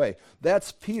greater way.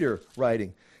 That's Peter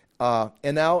writing.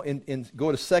 And now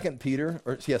go to 2 Peter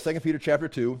chapter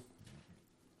 2.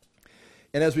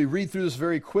 And as we read through this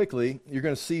very quickly, you're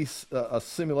going to see a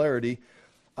similarity.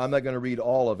 I'm not going to read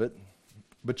all of it.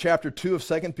 But chapter 2 of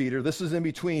 2 Peter, this is in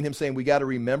between him saying we got to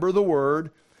remember the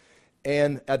word.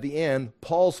 And at the end,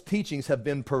 Paul's teachings have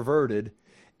been perverted.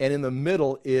 And in the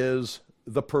middle is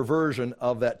the perversion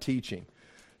of that teaching.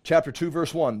 Chapter 2,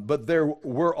 verse 1, but there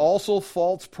were also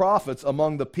false prophets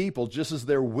among the people, just as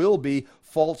there will be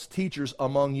false teachers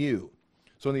among you.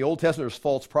 So in the Old Testament, there's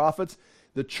false prophets.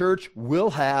 The church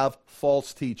will have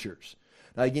false teachers.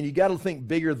 Now again, you got to think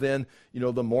bigger than,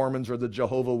 the Mormons or the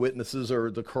Jehovah's Witnesses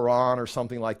or the Quran or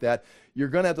something like that. You're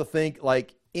going to have to think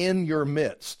like in your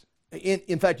midst.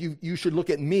 In fact, you should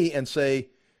look at me and say,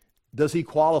 does he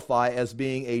qualify as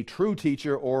being a true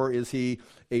teacher, or is he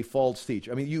a false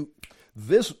teacher? I mean,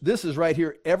 this is right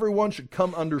here. Everyone should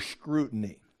come under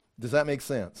scrutiny. Does that make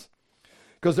sense?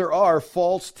 Because there are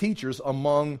false teachers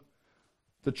among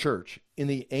the church in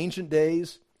the ancient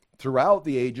days, throughout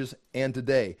the ages, and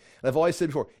today. And I've always said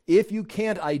before, if you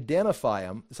can't identify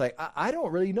them, it's like, I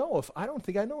don't really know I don't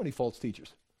think I know any false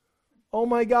teachers. Oh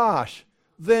my gosh.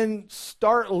 Then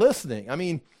start listening. I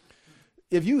mean,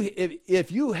 if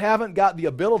you haven't got the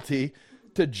ability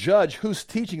to judge who's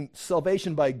teaching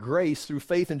salvation by grace through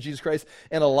faith in Jesus Christ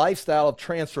and a lifestyle of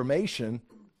transformation,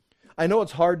 I know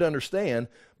it's hard to understand,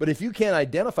 but if you can't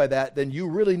identify that, then you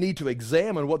really need to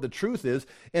examine what the truth is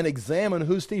and examine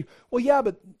who's teaching. Well, yeah,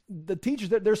 but the teachers,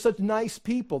 they're such nice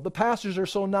people. The pastors are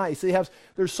so nice.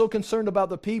 They're so concerned about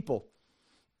the people.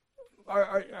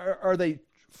 Are they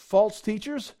false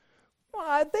teachers?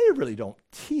 Well, they really don't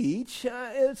teach.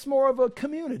 It's more of a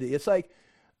community. It's like,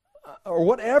 or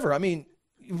whatever. I mean,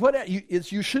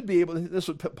 you should be able, this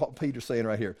is what Peter's saying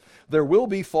right here. There will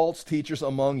be false teachers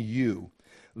among you,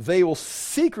 they will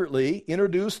secretly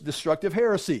introduce destructive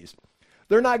heresies.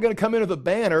 They're not going to come in with a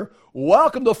banner,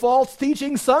 "Welcome to False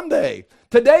Teaching Sunday.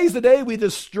 Today's the day we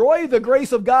destroy the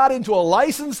grace of God into a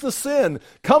license to sin.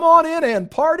 Come on in and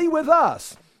party with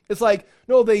us." It's like,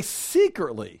 no, they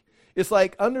secretly. It's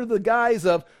like under the guise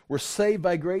of, we're saved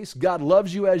by grace, God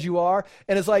loves you as you are.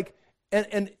 And it's like,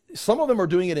 and some of them are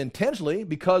doing it intentionally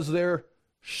because they're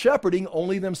shepherding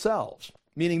only themselves,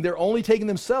 meaning they're only taking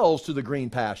themselves to the green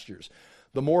pastures.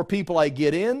 The more people I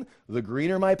get in, the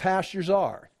greener my pastures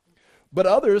are. But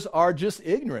others are just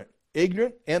ignorant.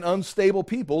 Ignorant and unstable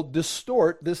people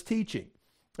distort this teaching.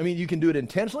 I mean, you can do it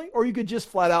intentionally, or you could just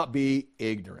flat out be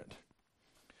ignorant.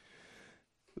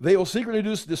 They will secretly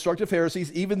introduce destructive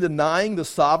heresies, even denying the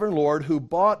sovereign Lord who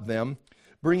bought them,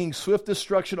 bringing swift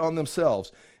destruction on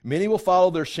themselves. Many will follow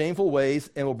their shameful ways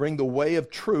and will bring the way of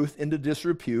truth into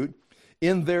disrepute.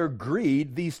 In their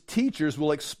greed, these teachers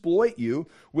will exploit you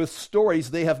with stories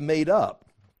they have made up.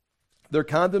 Their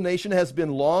condemnation has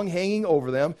been long hanging over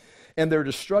them, and their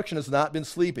destruction has not been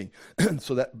sleeping.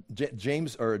 So that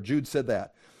Jude said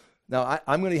that. Now,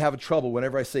 I'm going to have trouble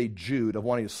whenever I say Jude of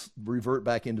wanting to revert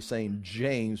back into saying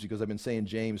James, because I've been saying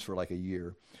James for like a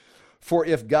year. For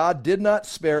if God did not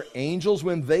spare angels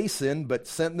when they sinned, but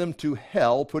sent them to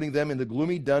hell, putting them in the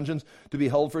gloomy dungeons to be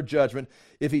held for judgment,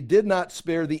 if he did not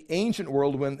spare the ancient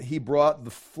world when he brought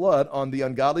the flood on the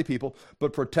ungodly people,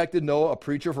 but protected Noah, a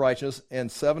preacher of righteousness, and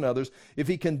 7 others, if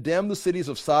he condemned the cities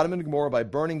of Sodom and Gomorrah by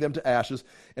burning them to ashes,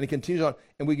 and he continues on,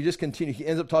 and we can just continue. He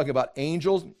ends up talking about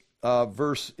angels,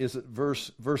 verse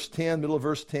 10, middle of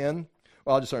verse 10?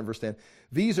 Well, I'll just start in verse 10.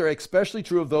 These are especially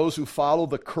true of those who follow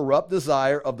the corrupt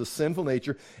desire of the sinful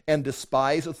nature and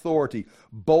despise authority.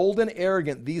 Bold and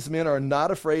arrogant, these men are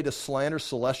not afraid to slander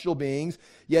celestial beings,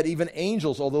 yet even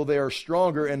angels, although they are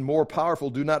stronger and more powerful,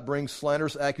 do not bring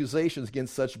slanderous accusations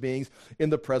against such beings in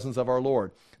the presence of our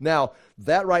Lord. Now,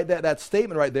 that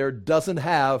statement right there doesn't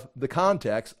have the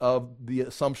context of the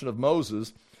assumption of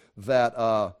Moses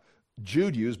that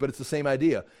Jude used, but it's the same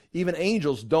idea. Even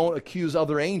angels don't accuse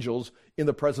other angels in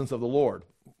the presence of the Lord.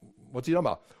 What's he talking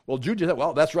about? Well, Jude just said,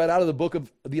 well, that's right out of the book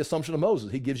of the Assumption of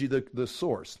Moses. He gives you the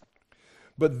source.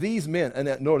 But these men,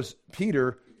 and notice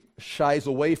Peter shies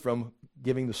away from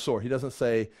giving the source. He doesn't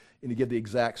say, and he give the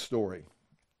exact story.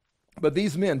 But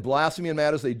these men blaspheme in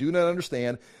matters they do not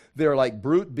understand. They are like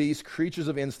brute beasts, creatures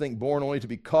of instinct, born only to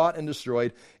be caught and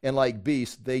destroyed. And like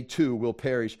beasts, they too will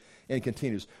perish. And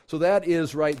continues. So that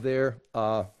is right there.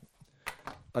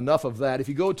 Enough of that. If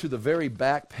you go to the very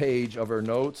back page of our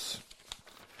notes,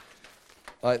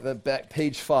 the back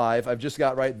page 5, I've just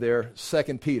got right there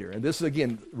 2 Peter. And this is,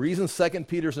 again, reason 2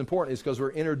 Peter is important is because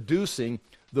we're introducing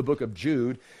the book of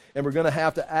Jude. And we're going to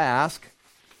have to ask,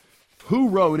 who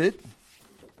wrote it?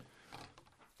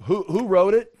 Who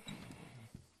wrote it?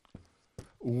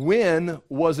 When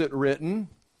was it written?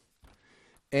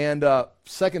 And 2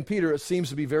 Peter, it seems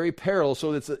to be very parallel.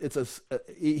 So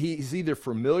he's either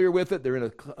familiar with it, they're in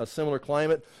a similar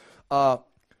climate. I'll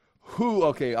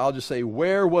just say,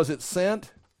 where was it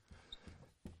sent?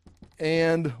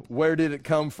 And where did it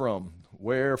come from?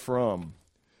 Where from?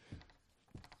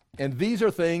 And these are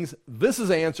things, this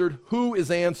is answered. Who is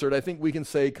answered? I think we can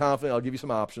say confidently. I'll give you some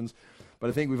options. But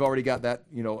I think we've already got that,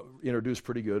 introduced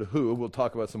pretty good. Who, we'll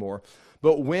talk about some more.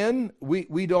 But when,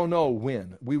 we don't know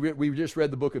when. We just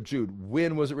read the book of Jude.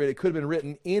 When was it written? It could have been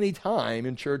written any time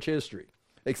in church history,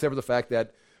 except for the fact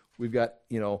that we've got,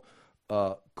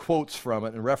 quotes from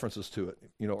it and references to it,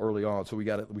 early on. So we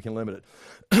can limit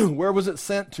it. Where was it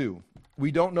sent to? We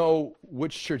don't know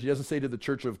which church. He doesn't say to the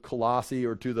church of Colossae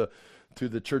or to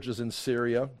the churches in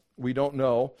Syria. We don't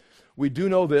know. We do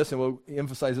know this, and we'll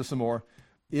emphasize this some more.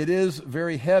 It is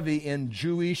very heavy in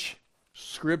Jewish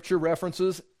scripture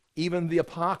references, even the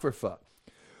Apocrypha.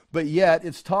 But yet,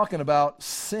 it's talking about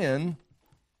sin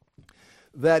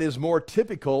that is more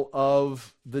typical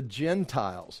of the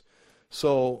Gentiles.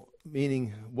 So,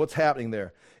 meaning, what's happening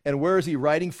there? And where is he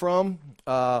writing from?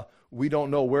 We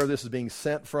don't know where this is being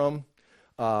sent from.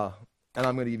 And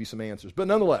I'm going to give you some answers. But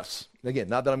nonetheless, again,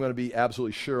 not that I'm going to be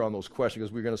absolutely sure on those questions,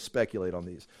 because we're going to speculate on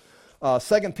these.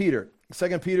 2 Peter,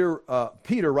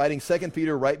 Peter writing 2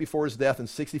 Peter right before his death in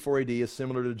 64 AD is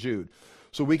similar to Jude.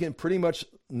 So we can pretty much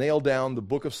nail down the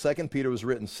book of 2 Peter was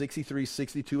written 63,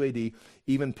 62 AD.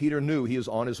 Even Peter knew he was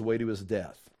on his way to his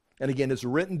death. And again, it's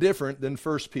written different than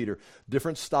 1 Peter,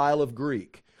 different style of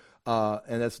Greek.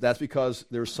 And that's because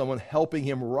there's someone helping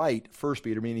him write 1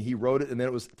 Peter, meaning he wrote it and then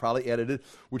it was probably edited,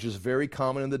 which is very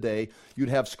common in the day. You'd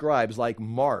have scribes like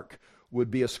Mark would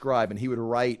be a scribe, and he would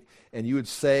write, and you would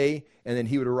say, and then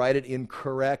he would write it in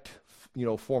correct,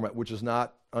 format, which is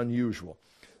not unusual.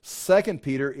 2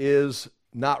 Peter is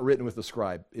not written with the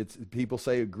scribe. People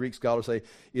say, Greek scholars say,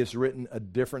 it's written a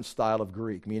different style of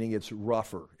Greek, meaning it's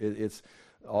rougher. It's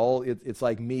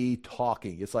like me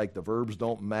talking. It's like the verbs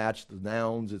don't match the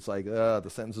nouns. It's like the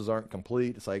sentences aren't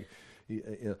complete. It's like,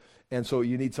 and so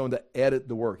you need someone to edit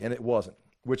the work, and it wasn't,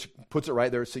 which puts it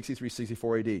right there at 63,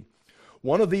 64 AD.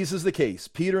 One of these is the case.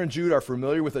 Peter and Jude are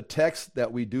familiar with a text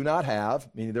that we do not have,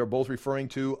 meaning they're both referring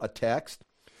to a text.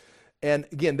 And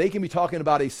again, they can be talking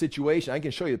about a situation. I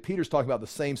can show you that Peter's talking about the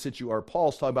same situation, or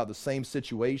Paul's talking about the same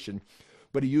situation,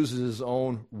 but he uses his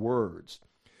own words.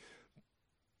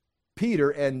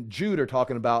 Peter and Jude are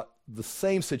talking about the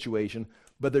same situation,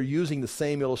 but they're using the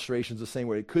same illustrations the same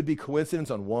way. It could be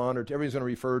coincidence on one, or everybody's going to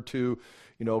refer to,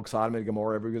 Sodom and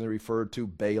Gomorrah, everybody's going to refer to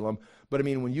Balaam. But I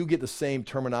mean, when you get the same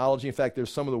terminology, in fact,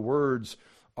 there's some of the words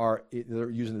they're either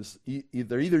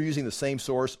using the same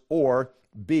source, or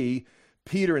B,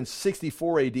 Peter in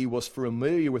 64 AD was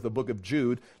familiar with the book of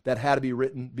Jude that had to be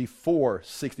written before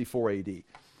 64 AD.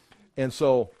 And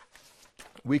so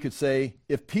we could say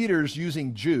if Peter's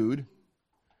using Jude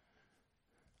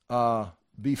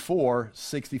before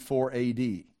 64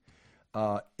 AD,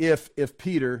 if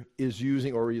Peter is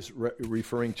using or is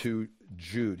referring to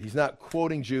Jude. He's not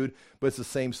quoting Jude, but it's the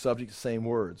same subject, the same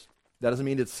words. That doesn't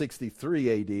mean it's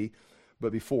 63 AD,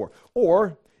 but before.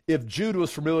 Or if Jude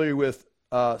was familiar with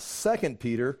 2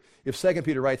 Peter, if 2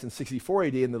 Peter writes in 64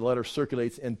 AD and the letter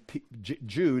circulates and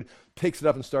Jude picks it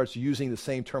up and starts using the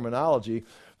same terminology,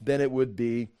 then it would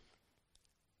be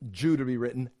Jude would be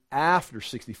written after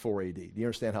 64 AD. Do you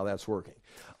understand how that's working?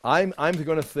 I'm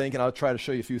going to think, and I'll try to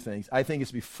show you a few things. I think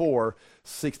it's before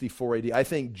 64 AD. I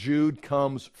think Jude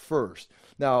comes first.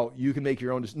 Now, you can make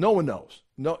your own. No one knows.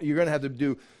 No, you're going to have to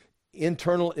do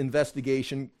internal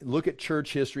investigation, look at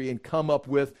church history, and come up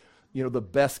with the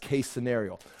best case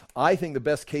scenario. I think the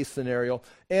best case scenario,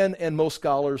 and most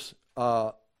scholars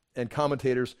and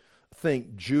commentators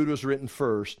think Jude was written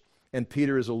first, and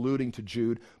Peter is alluding to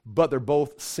Jude, but they're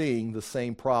both seeing the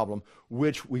same problem,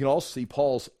 which we can also see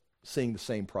Paul's seeing the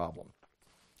same problem.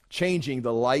 Changing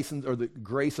the license or the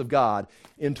grace of God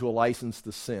into a license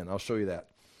to sin. I'll show you that.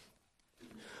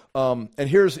 And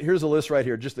here's a list right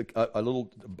here, just a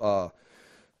little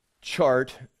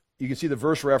chart. You can see the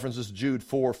verse references, Jude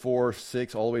 4, 4,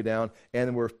 6, all the way down, and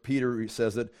then where Peter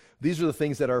says that these are the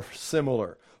things that are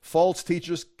similar. False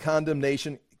teachers'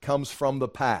 condemnation comes from the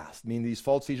past. I mean, these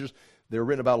false teachers, they were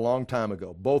written about a long time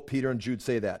ago. Both Peter and Jude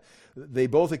say that. They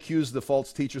both accuse the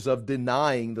false teachers of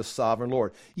denying the sovereign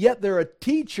Lord. Yet they're a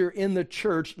teacher in the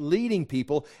church leading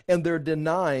people, and they're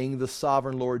denying the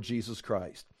sovereign Lord Jesus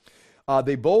Christ.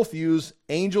 They both use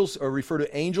angels, or refer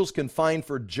to angels confined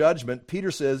for judgment. Peter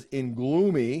says in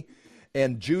gloomy,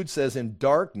 and Jude says in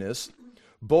darkness.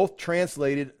 Both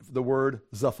translated the word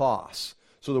zaphos.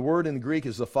 So the word in the Greek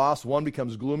is zaphos. One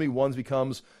becomes gloomy, one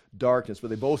becomes darkness, but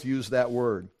they both use that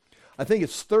word. I think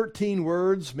it's 13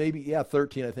 words, maybe,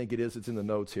 13 I think it is. It's in the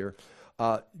notes here.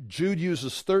 Jude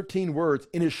uses 13 words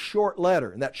in his short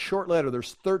letter. In that short letter,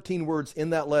 there's 13 words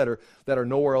in that letter that are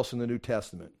nowhere else in the New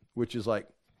Testament, which is like,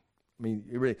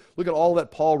 really, look at all that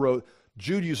Paul wrote.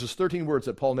 Jude uses 13 words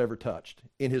that Paul never touched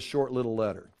in his short little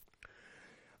letter.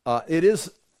 It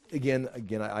is, again,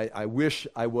 I wish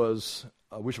it was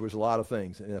a lot of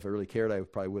things, and if I really cared, I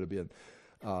probably would have been.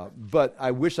 But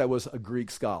I wish I was a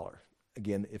Greek scholar.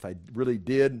 Again, if I really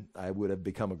did, I would have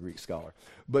become a Greek scholar.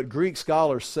 But Greek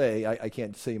scholars say, I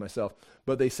can't say myself,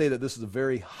 but they say that this is a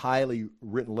very highly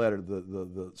written letter.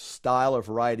 The style of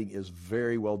writing is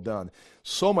very well done.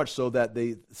 So much so that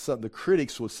the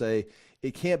critics would say,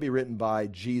 it can't be written by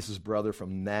Jesus' brother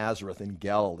from Nazareth in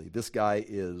Galilee. This guy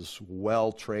is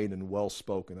well trained and well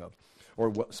spoken of,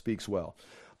 or speaks well.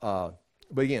 But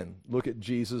again, look at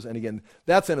Jesus, and again,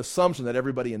 that's an assumption that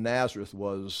everybody in Nazareth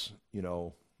was,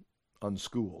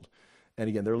 unschooled. And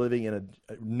again, they're living in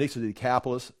a next to the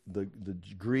Decapolis. The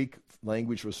Greek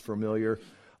language was familiar.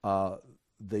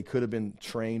 They could have been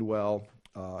trained well,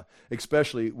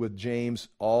 especially with James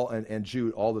and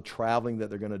Jude, all the traveling that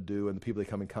they're going to do and the people they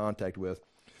come in contact with.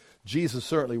 Jesus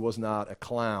certainly was not a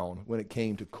clown when it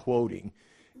came to quoting.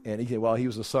 And he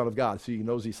was the Son of God, so he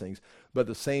knows these things. But at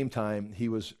the same time, he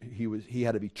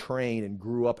had to be trained and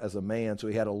grew up as a man, so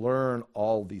he had to learn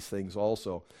all these things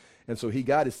also. And so he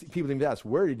got his people even ask,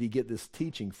 where did he get this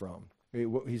teaching from?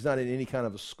 He's not in any kind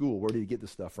of a school. Where did he get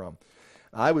this stuff from?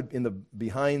 I would, in the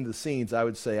behind the scenes, I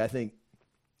would say, I think,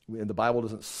 and the Bible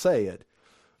doesn't say it,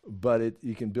 but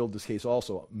you can build this case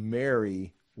also.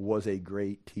 Mary was a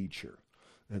great teacher.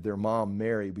 Their mom,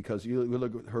 Mary, because you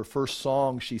look at her first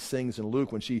song she sings in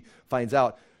Luke when she finds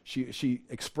out, she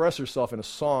expresses herself in a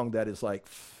song that is like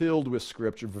filled with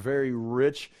scripture, very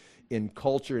rich in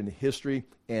culture and history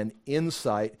and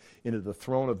insight into the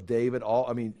throne of David,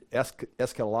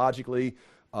 eschatologically,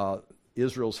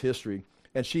 Israel's history.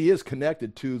 And she is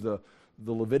connected to the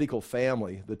Levitical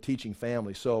family, the teaching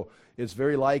family. So it's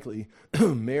very likely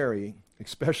Mary,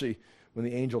 especially when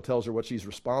the angel tells her what she's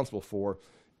responsible for,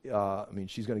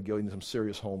 she's going to go into some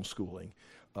serious homeschooling,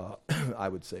 I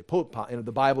would say. And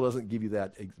the Bible doesn't give you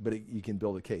that, but you can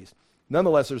build a case.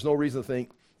 Nonetheless, there's no reason to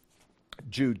think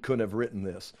Jude couldn't have written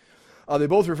this. They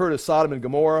both refer to Sodom and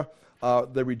Gomorrah.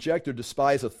 They reject or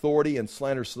despise authority and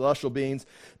slander celestial beings.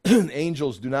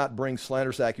 Angels do not bring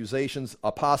slanderous accusations.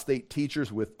 Apostate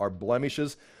teachers are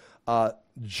blemishes.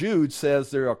 Jude says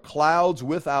there are clouds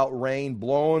without rain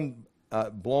blown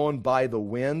by the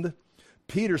wind.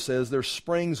 Peter says there's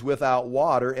springs without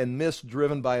water and mist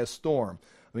driven by a storm.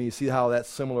 You see how that's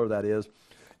similar that is.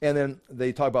 And then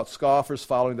they talk about scoffers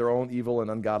following their own evil and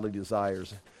ungodly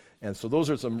desires. And so those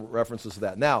are some references to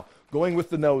that. Now, going with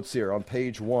the notes here on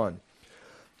page 1.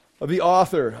 The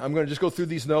author, I'm going to just go through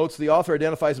these notes. The author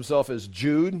identifies himself as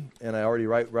Jude, and I already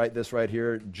write this right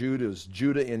here. Jude is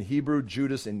Judah in Hebrew,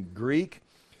 Judas in Greek.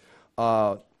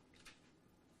 And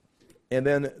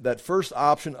then that first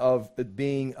option of it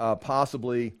being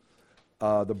possibly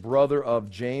the brother of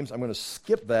James, I'm going to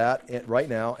skip that right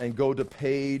now and go to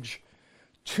page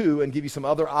 2 and give you some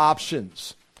other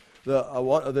options.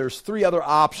 There's 3 other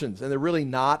options, and they're really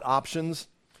not options.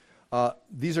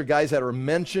 These are guys that are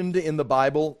mentioned in the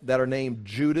Bible that are named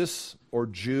Judas or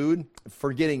Jude,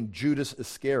 forgetting Judas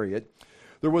Iscariot.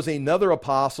 There was another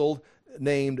apostle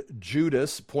named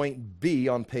Judas, point B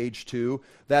on page 2.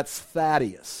 That's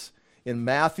Thaddeus. In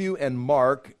Matthew and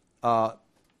Mark,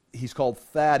 he's called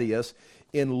Thaddeus.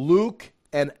 In Luke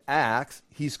and Acts,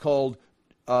 he's called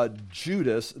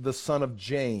Judas, the son of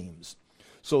James.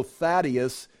 So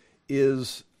Thaddeus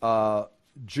is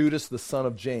Judas, the son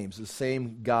of James, the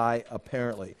same guy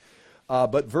apparently.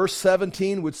 But verse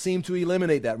 17 would seem to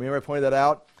eliminate that. Remember I pointed that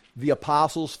out? The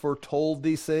apostles foretold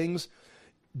these things.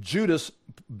 Judas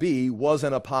B was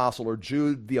an apostle, or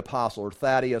Jude the apostle, or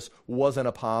Thaddeus was an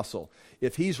apostle.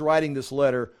 If he's writing this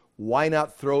letter, why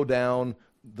not throw down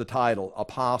the title,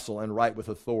 apostle, and write with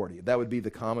authority? That would be the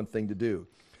common thing to do.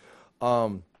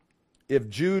 If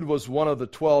Jude was one of the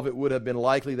 12, it would have been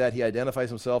likely that he identifies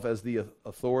himself as the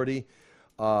authority.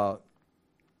 And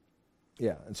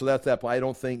so that's that point. I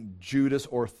don't think Judas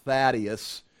or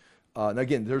Thaddeus. And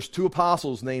again, there's 2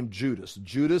 apostles named Judas.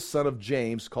 Judas, son of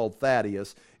James, called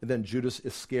Thaddeus, and then Judas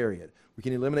Iscariot. We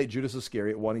can eliminate Judas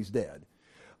Iscariot. One, he's dead.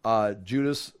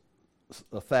 Judas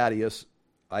Thaddeus,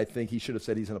 I think he should have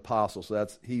said he's an apostle, so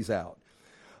he's out.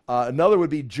 Another would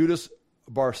be Judas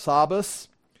Barsabbas.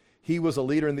 He was a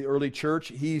leader in the early church.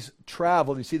 He's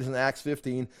traveled. You see this in Acts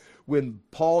 15. When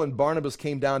Paul and Barnabas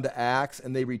came down to Acts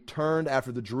and they returned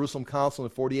after the Jerusalem Council in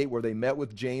 48 where they met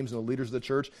with James and the leaders of the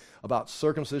church about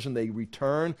circumcision, they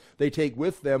return. They take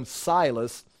with them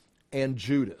Silas and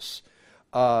Judas.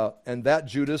 And that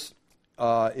Judas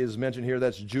is mentioned here.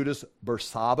 That's Judas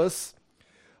Barsabbas.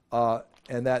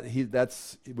 And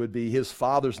it would be his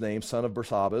father's name, son of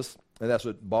Barsabbas. And that's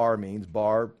what Bar means,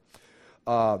 Bar.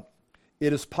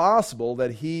 It is possible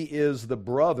that he is the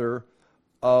brother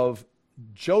of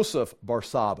Joseph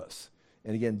Barsabbas.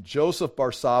 And again, Joseph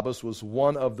Barsabbas was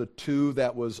one of the 2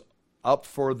 that was up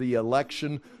for the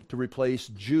election to replace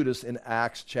Judas in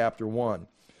Acts chapter 1.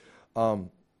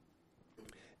 And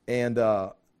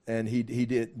he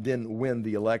didn't win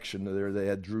the election. They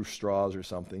had drew straws or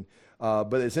something.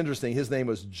 But it's interesting. His name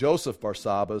was Joseph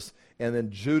Barsabbas, and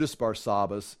then Judas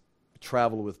Barsabbas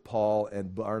traveled with Paul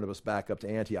and Barnabas back up to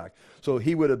Antioch. So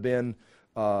he would have been,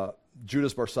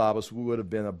 Judas Barsabbas would have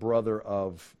been a brother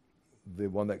of the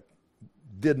one that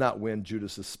did not win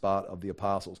Judas's spot of the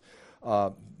apostles.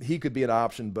 He could be an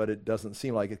option, but it doesn't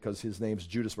seem like it because his name's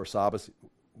Judas Barsabbas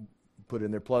put in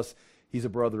there. Plus, he's a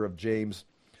brother of James.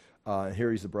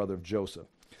 Here he's the brother of Joseph.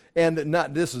 And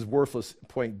this is worthless,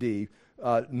 point D.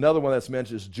 Another one that's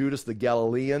mentioned is Judas the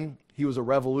Galilean. He was a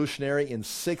revolutionary in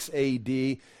 6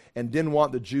 AD and didn't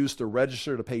want the Jews to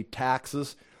register to pay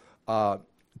taxes to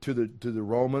the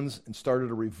Romans and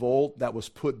started a revolt that was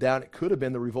put down. It could have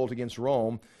been the revolt against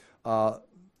Rome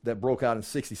that broke out in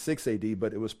 66 AD,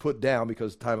 but it was put down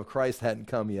because the time of Christ hadn't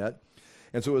come yet.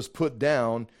 And so it was put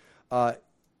down.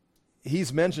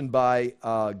 He's mentioned by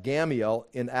Gamaliel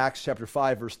in Acts chapter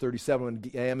 5, verse 37, when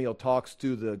Gamaliel talks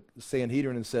to the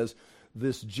Sanhedrin and says,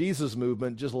 this Jesus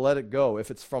movement, just let it go.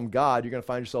 If it's from God, you're going to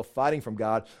find yourself fighting from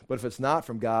God. But if it's not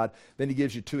from God, then he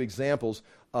gives you 2 examples.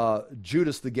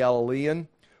 Judas the Galilean,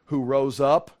 who rose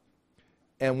up,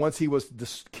 and once he was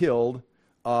killed,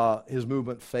 his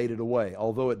movement faded away.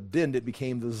 Although it didn't, it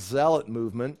became the Zealot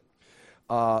movement.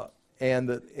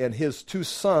 and his two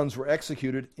sons were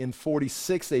executed in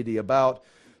 46 AD, about,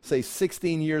 say,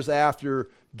 16 years after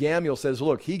Gamaliel says,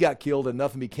 look, he got killed and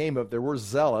nothing became of it. There were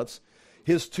zealots.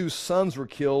 His two sons were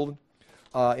killed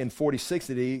in 46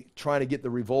 AD, trying to get the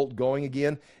revolt going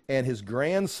again, and his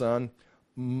grandson,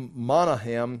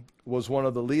 Menahem, was one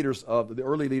of the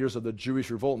early leaders of the Jewish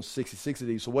revolt in 66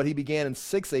 AD. So what he began in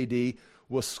 6 AD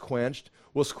was quenched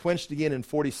again in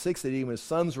 46 AD when his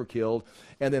sons were killed,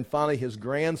 and then finally his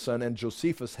grandson and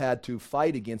Josephus had to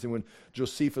fight against him when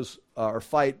Josephus, or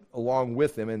fight along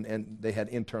with him, and they had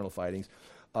internal fightings.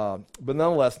 But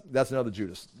nonetheless, that's another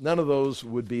Judas. None of those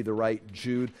would be the right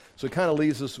Jude. So it kind of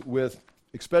leaves us with,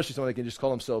 especially someone that can just call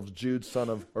themselves Jude, son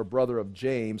of or brother of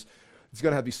James. It's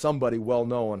going to have to be somebody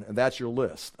well-known, and that's your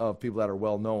list of people that are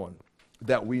well-known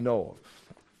that we know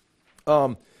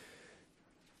of.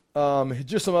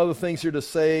 Just some other things here to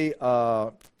say.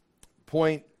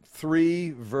 Point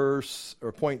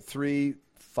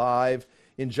 3:5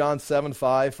 in John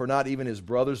 7:5, for not even his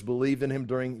brothers believed in him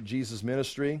during Jesus'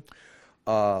 ministry.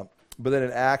 But then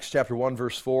in Acts chapter 1,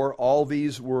 verse 4, all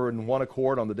these were in one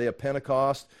accord on the day of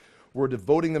Pentecost, were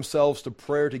devoting themselves to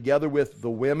prayer together with the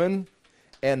women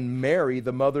and Mary,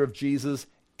 the mother of Jesus,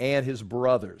 and his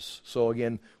brothers. So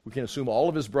again, we can assume all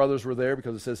of his brothers were there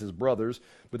because it says his brothers,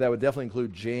 but that would definitely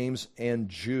include James and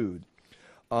Jude.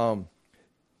 In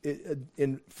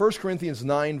 1 Corinthians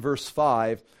 9, verse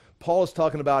 5, Paul is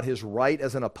talking about his right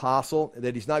as an apostle,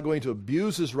 that he's not going to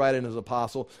abuse his right as an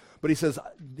apostle, but he says,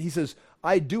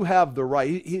 I do have the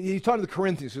right. He's talking to the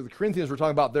Corinthians, so the Corinthians were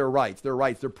talking about their rights,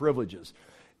 their privileges.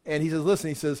 And he says, listen,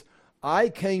 he says, I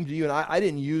came to you and I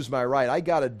didn't use my right. I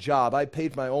got a job. I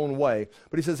paid my own way.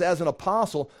 But he says, as an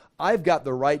apostle, I've got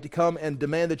the right to come and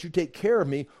demand that you take care of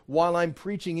me while I'm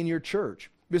preaching in your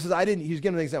church. He says, he's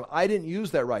giving an example. I didn't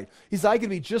use that right. He says, I could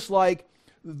be just like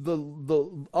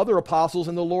the other apostles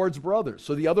and the Lord's brothers.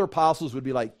 So the other apostles would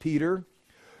be like Peter,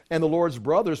 and the Lord's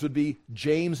brothers would be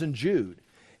James and Jude.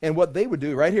 And what they would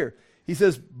do right here, he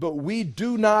says, I'm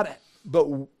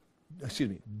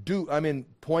in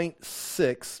point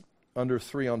 6 under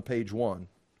 3 on page 1.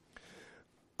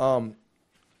 In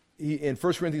 1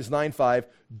 Corinthians 9:5,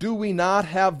 do we not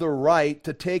have the right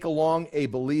to take along a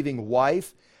believing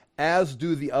wife, as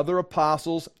do the other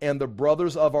apostles and the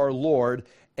brothers of our Lord,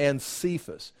 and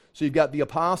Cephas? So you've got the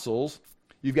apostles,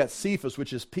 you've got Cephas,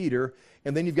 which is Peter,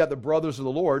 and then you've got the brothers of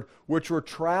the Lord, which were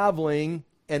traveling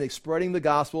and spreading the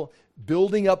gospel,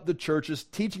 building up the churches,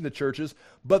 teaching the churches,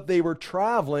 but they were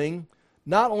traveling,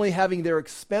 not only having their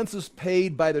expenses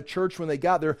paid by the church when they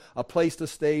got there, a place to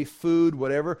stay, food,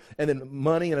 whatever, and then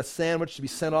money and a sandwich to be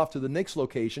sent off to the next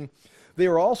location, they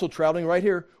were also traveling right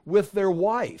here with their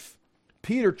wife.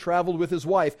 Peter traveled with his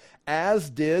wife, as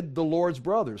did the Lord's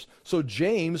brothers. So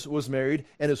James was married,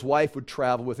 and his wife would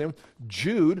travel with him.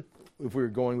 Jude, if we were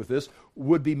going with this,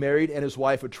 would be married, and his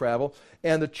wife would travel,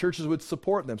 and the churches would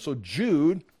support them. So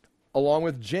Jude, along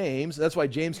with James, that's why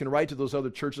James can write to those other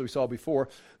churches that we saw before,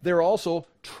 they're also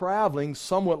traveling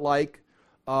somewhat like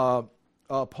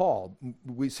Paul.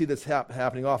 We see this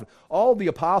happening often. All the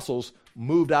apostles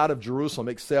moved out of Jerusalem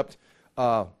except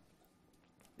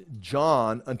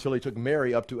John, until he took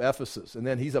Mary up to Ephesus, and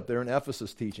then he's up there in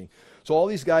Ephesus teaching. So all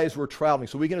these guys were traveling.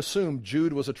 So we can assume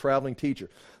Jude was a traveling teacher,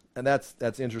 and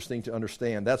that's interesting to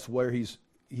understand. That's where he's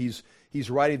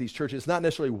writing these churches. It's not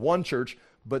necessarily one church,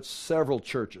 but several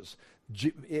churches.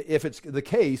 If it's the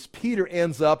case, Peter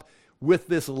ends up with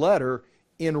this letter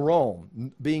in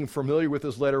Rome, being familiar with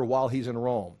this letter while he's in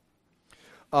Rome.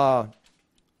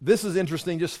 This is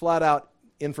interesting, just flat out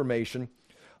information.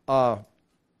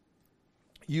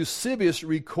 Eusebius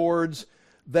records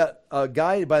that a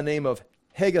guy by the name of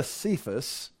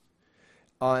Hegesippus,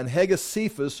 and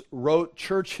Hegesippus wrote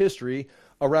church history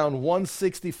around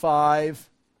 165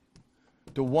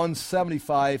 to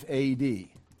 175 AD.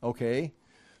 Okay?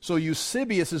 So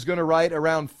Eusebius is going to write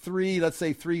around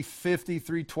 350,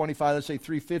 325, let's say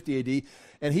 350 AD,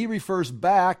 and he refers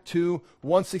back to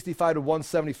 165 to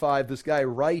 175, this guy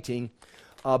writing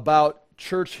about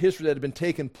church history that had been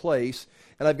taking place.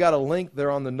 And I've got a link there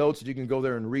on the notes that you can go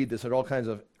there and read this. There are all kinds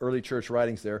of early church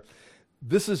writings there.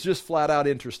 This is just flat out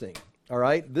interesting. All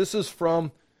right? This is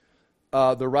from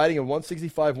the writing of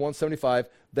 165, 175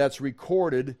 that's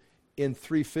recorded in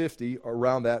 350,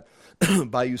 around that,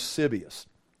 by Eusebius,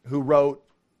 who wrote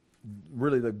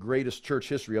really the greatest church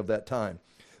history of that time.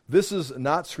 This is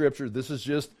not scripture. This is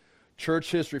just church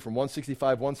history from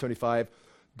 165, 175,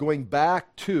 going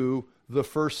back to the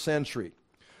first century.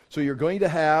 So you're going to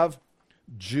have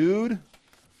Jude,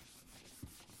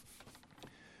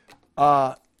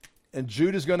 and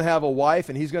Jude is going to have a wife,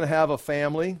 and he's going to have a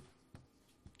family.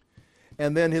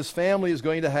 and then his family is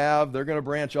going to have, they're going to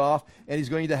branch off, and he's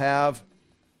going to have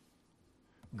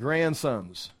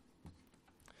grandsons.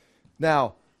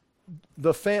 Now,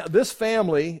 this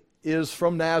family is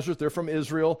from Nazareth. They're from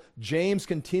Israel. James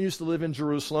continues to live in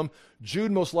Jerusalem.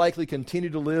 Jude most likely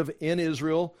continued to live in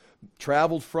Israel,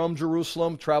 traveled from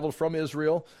Jerusalem, traveled from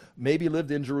Israel, maybe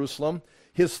lived in Jerusalem.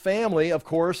 His family, of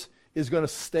course, is going to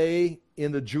stay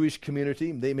in the Jewish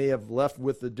community. They may have left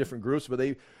with the different groups,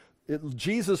 but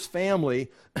Jesus'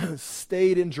 family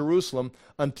stayed in Jerusalem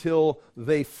until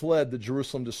they fled the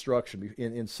Jerusalem destruction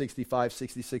in 65,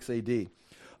 66 AD.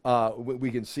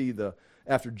 We can see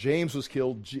after James was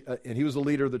killed, and he was the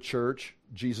leader of the church,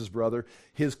 Jesus' brother,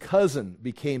 his cousin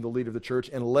became the leader of the church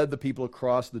and led the people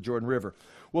across the Jordan River.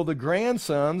 Well, the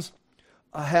grandsons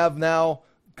have now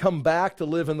come back to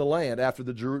live in the land after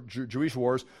the Jewish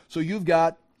wars. So you've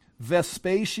got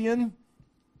Vespasian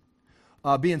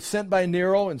being sent by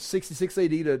Nero in 66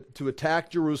 AD to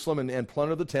attack Jerusalem and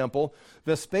plunder the temple.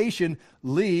 Vespasian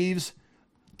leaves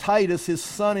Titus, his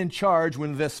son, in charge.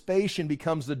 When Vespasian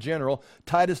becomes the general,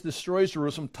 Titus destroys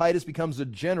Jerusalem. Titus becomes the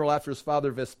general after his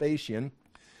father Vespasian.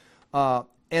 And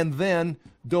then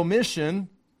Domitian,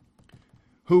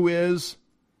 who is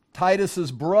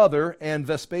Titus's brother and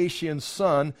Vespasian's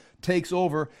son, takes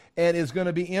over and is going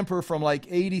to be emperor from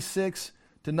like 86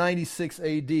 to 96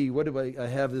 AD. What do I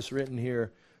have this written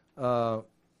here? 81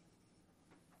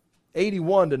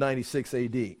 to 96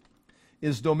 AD.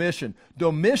 Is Domitian.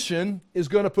 Domitian is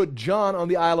going to put John on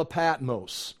the Isle of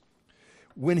Patmos.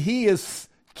 When he is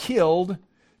killed,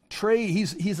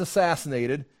 he's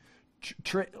assassinated,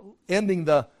 ending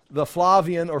the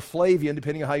Flavian or Flavian,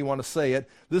 depending on how you want to say it.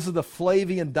 This is the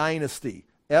Flavian dynasty.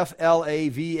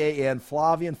 Flavan,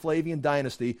 Flavian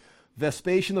dynasty.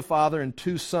 Vespasian the father and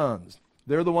two sons.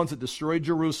 They're the ones that destroyed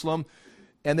Jerusalem.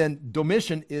 And then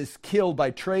Domitian is killed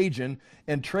by Trajan,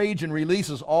 and Trajan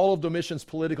releases all of Domitian's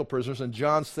political prisoners, and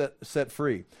John's set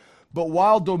free. But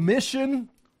while Domitian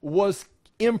was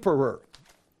emperor,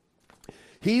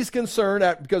 he's concerned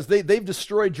because they've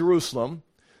destroyed Jerusalem.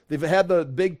 They've had the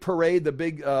big parade, the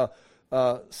big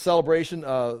celebration,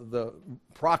 the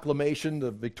proclamation, the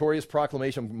victorious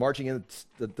proclamation, marching in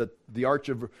the Arch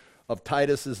of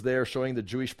Titus is there, showing the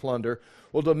Jewish plunder.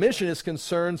 Well, Domitian is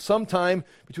concerned sometime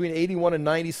between 81 and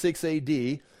 96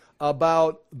 AD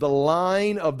about the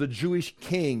line of the Jewish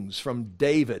kings from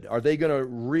David. Are they going to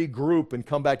regroup and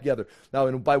come back together? Now,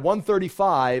 by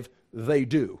 135, they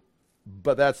do.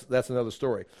 But that's another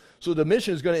story. So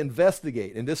Domitian is going to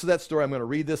investigate. And this is that story. I'm going to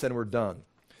read this and we're done.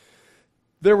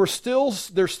 There still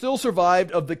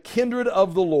survived of the kindred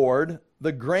of the Lord,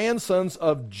 the grandsons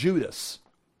of Judas,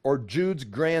 or Jude's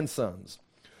grandsons,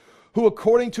 who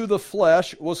according to the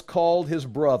flesh was called his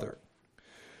brother.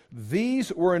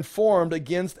 These were informed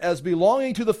against as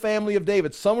belonging to the family of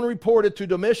David. Someone reported to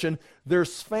Domitian,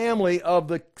 there's family of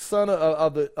the son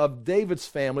of David's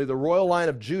family, the royal line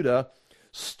of Judah,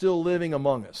 still living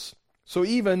among us. So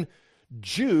even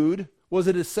Jude was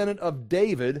a descendant of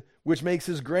David, which makes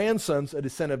his grandsons a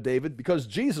descendant of David. Because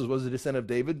Jesus was a descendant of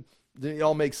David, it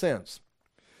all makes sense.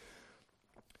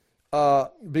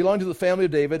 Belonged to the family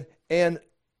of David, and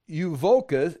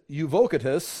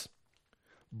Euvocatus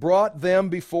brought them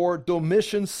before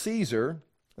Domitian Caesar,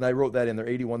 and I wrote that in there,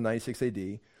 81-96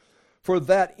 AD, for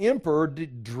that emperor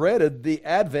dreaded the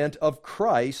advent of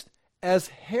Christ as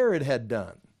Herod had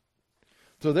done.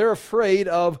 So they're afraid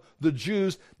of the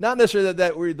Jews, not necessarily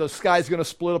that the sky's going to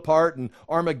split apart and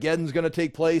Armageddon's going to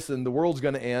take place and the world's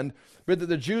going to end, but that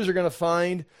the Jews are going to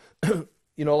find,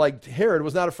 like Herod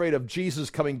was not afraid of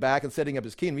Jesus coming back and setting up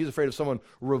his kingdom. He was afraid of someone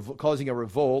causing a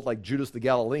revolt like Judas the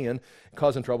Galilean,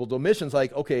 causing trouble. Domitian's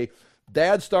like, okay,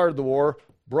 dad started the war,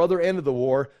 brother ended the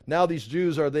war. Now these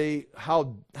Jews,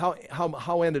 how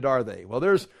ended are they? Well,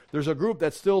 there's a group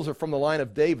that still are from the line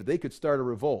of David. They could start a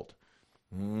revolt.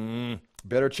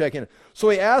 Better check in. So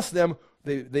he asked them,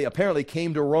 they apparently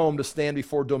came to Rome to stand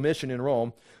before Domitian in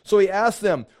Rome. So he asked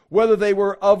them whether they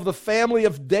were of the family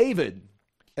of David.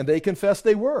 And they confessed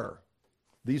they were.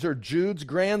 These are Jude's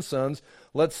grandsons,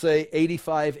 let's say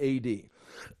 85 AD.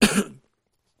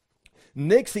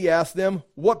 Next, he asked them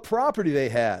what property they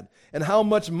had and how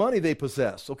much money they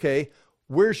possessed. Okay,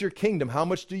 where's your kingdom? How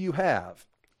much do you have?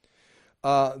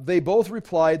 They both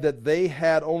replied that they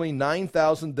had only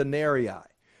 9,000 denarii. Now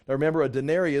remember, a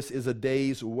denarius is a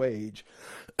day's wage.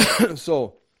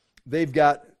 So they've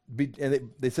got, and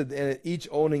they said, and each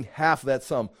owning half that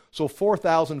sum. So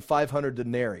 4,500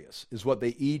 denarius is what they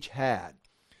each had.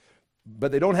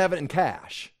 But they don't have it in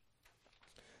cash.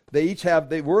 They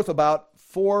worth about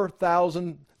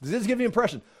 4,000, does this give you an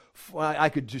impression?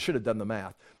 should have done the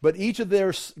math. But each of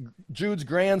Jude's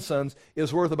grandsons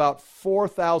is worth about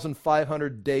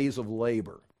 4,500 days of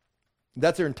labor.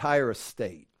 That's their entire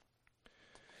estate.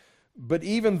 But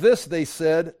even this, they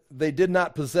said, they did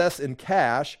not possess in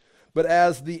cash, but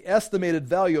as the estimated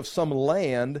value of some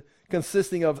land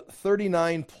consisting of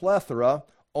 39 plethora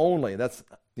only. That's,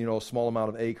 a small amount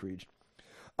of acreage.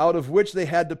 Out of which they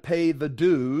had to pay the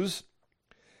dues,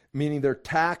 meaning their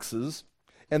taxes,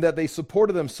 and that they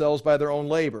supported themselves by their own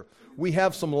labor. We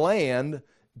have some land.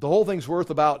 The whole thing's worth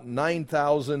about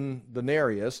 9,000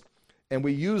 denarius, and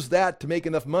we use that to make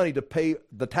enough money to pay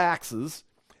the taxes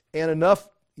and enough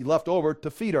left over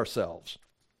to feed ourselves.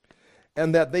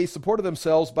 And that they supported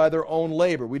themselves by their own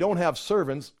labor. We don't have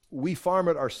servants. We farm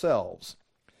it ourselves.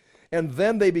 And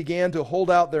then they began to hold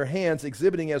out their hands,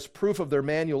 exhibiting as proof of their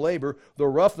manual labor the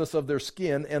roughness of their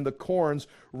skin and the corns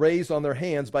raised on their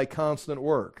hands by constant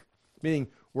work. Meaning,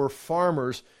 we're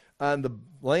farmers, and the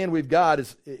land we've got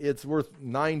it's worth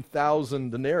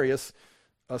 9,000 denarius,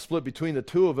 split between the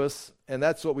two of us, and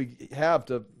that's what we have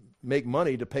to make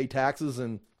money to pay taxes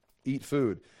and eat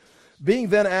food. Being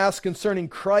then asked concerning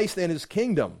Christ and his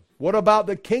kingdom, what about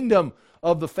the kingdom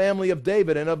of the family of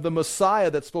David and of the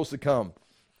Messiah that's supposed to come?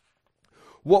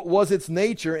 What was its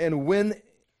nature and when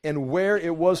and where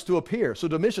it was to appear? So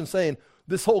Domitian's saying,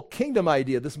 this whole kingdom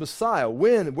idea, this Messiah,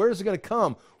 where is it going to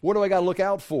come? What do I got to look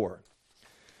out for?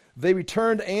 They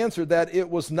returned answered that it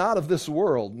was not of this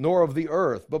world, nor of the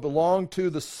earth, but belonged to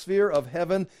the sphere of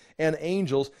heaven and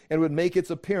angels, and would make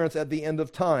its appearance at the end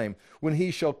of time, when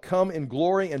he shall come in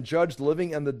glory and judge the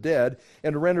living and the dead,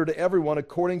 and render to everyone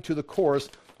according to the course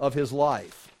of his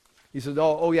life. He said,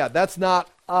 oh yeah, that's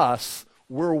not us.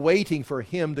 We're waiting for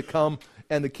him to come,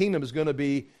 and the kingdom is going to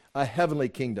be a heavenly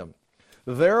kingdom.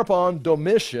 Thereupon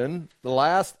Domitian, the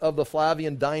last of the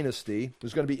Flavian dynasty,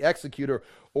 who's going to be executed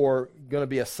or going to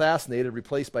be assassinated,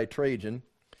 replaced by Trajan,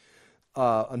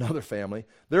 another family.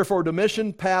 Therefore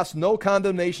Domitian passed no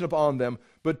condemnation upon them,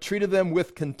 but treated them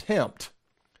with contempt.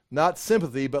 Not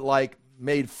sympathy, but like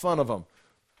made fun of them.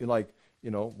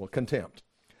 Contempt.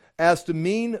 As to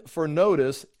mean for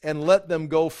notice, and let them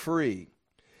go free.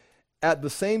 At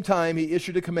the same time, he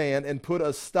issued a command and put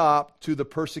a stop to the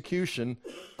persecution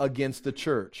against the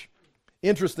church.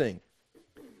 Interesting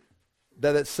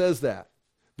that it says that,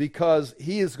 because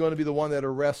he is going to be the one that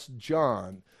arrests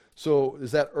John. So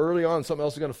is that early on something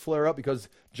else is going to flare up? Because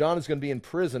John is going to be in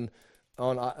prison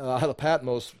on Isle of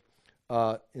Patmos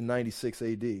in 96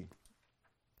 AD.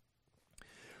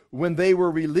 When they were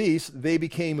released, they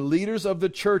became leaders of the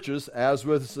churches, as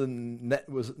was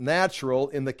natural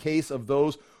in the case of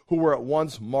those who were at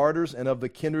once martyrs and of the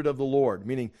kindred of the Lord.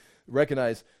 Meaning,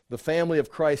 recognize, the family of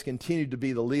Christ continued to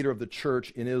be the leader of the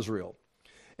church in Israel.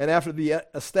 And after the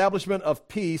establishment of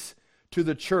peace to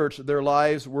the church, their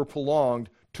lives were prolonged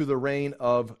to the reign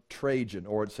of Trajan,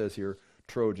 or it says here,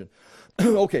 Trojan.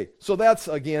 Okay, so that's,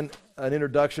 again, an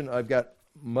introduction. I've got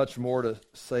much more to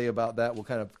say about that. We'll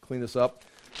kind of clean this up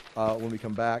when we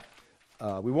come back.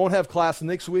 We won't have class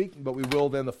next week, but we will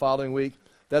then the following week.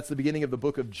 That's the beginning of the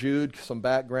book of Jude, some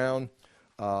background,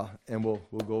 and we'll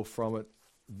go from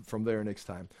there next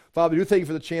time. Father, we do thank you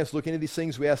for the chance to look into these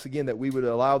things. We ask again that we would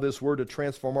allow this word to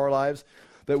transform our lives,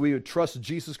 that we would trust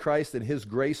Jesus Christ and his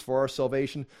grace for our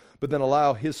salvation, but then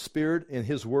allow his Spirit and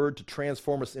his word to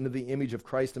transform us into the image of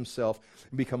Christ himself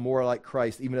and become more like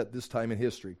Christ even at this time in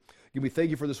history. Again, we thank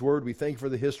you for this word. We thank you for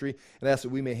the history, and ask that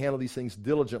we may handle these things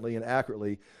diligently and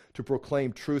accurately to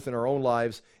proclaim truth in our own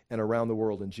lives and around the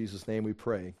world. In Jesus' name we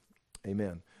pray.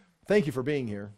 Amen. Thank you for being here.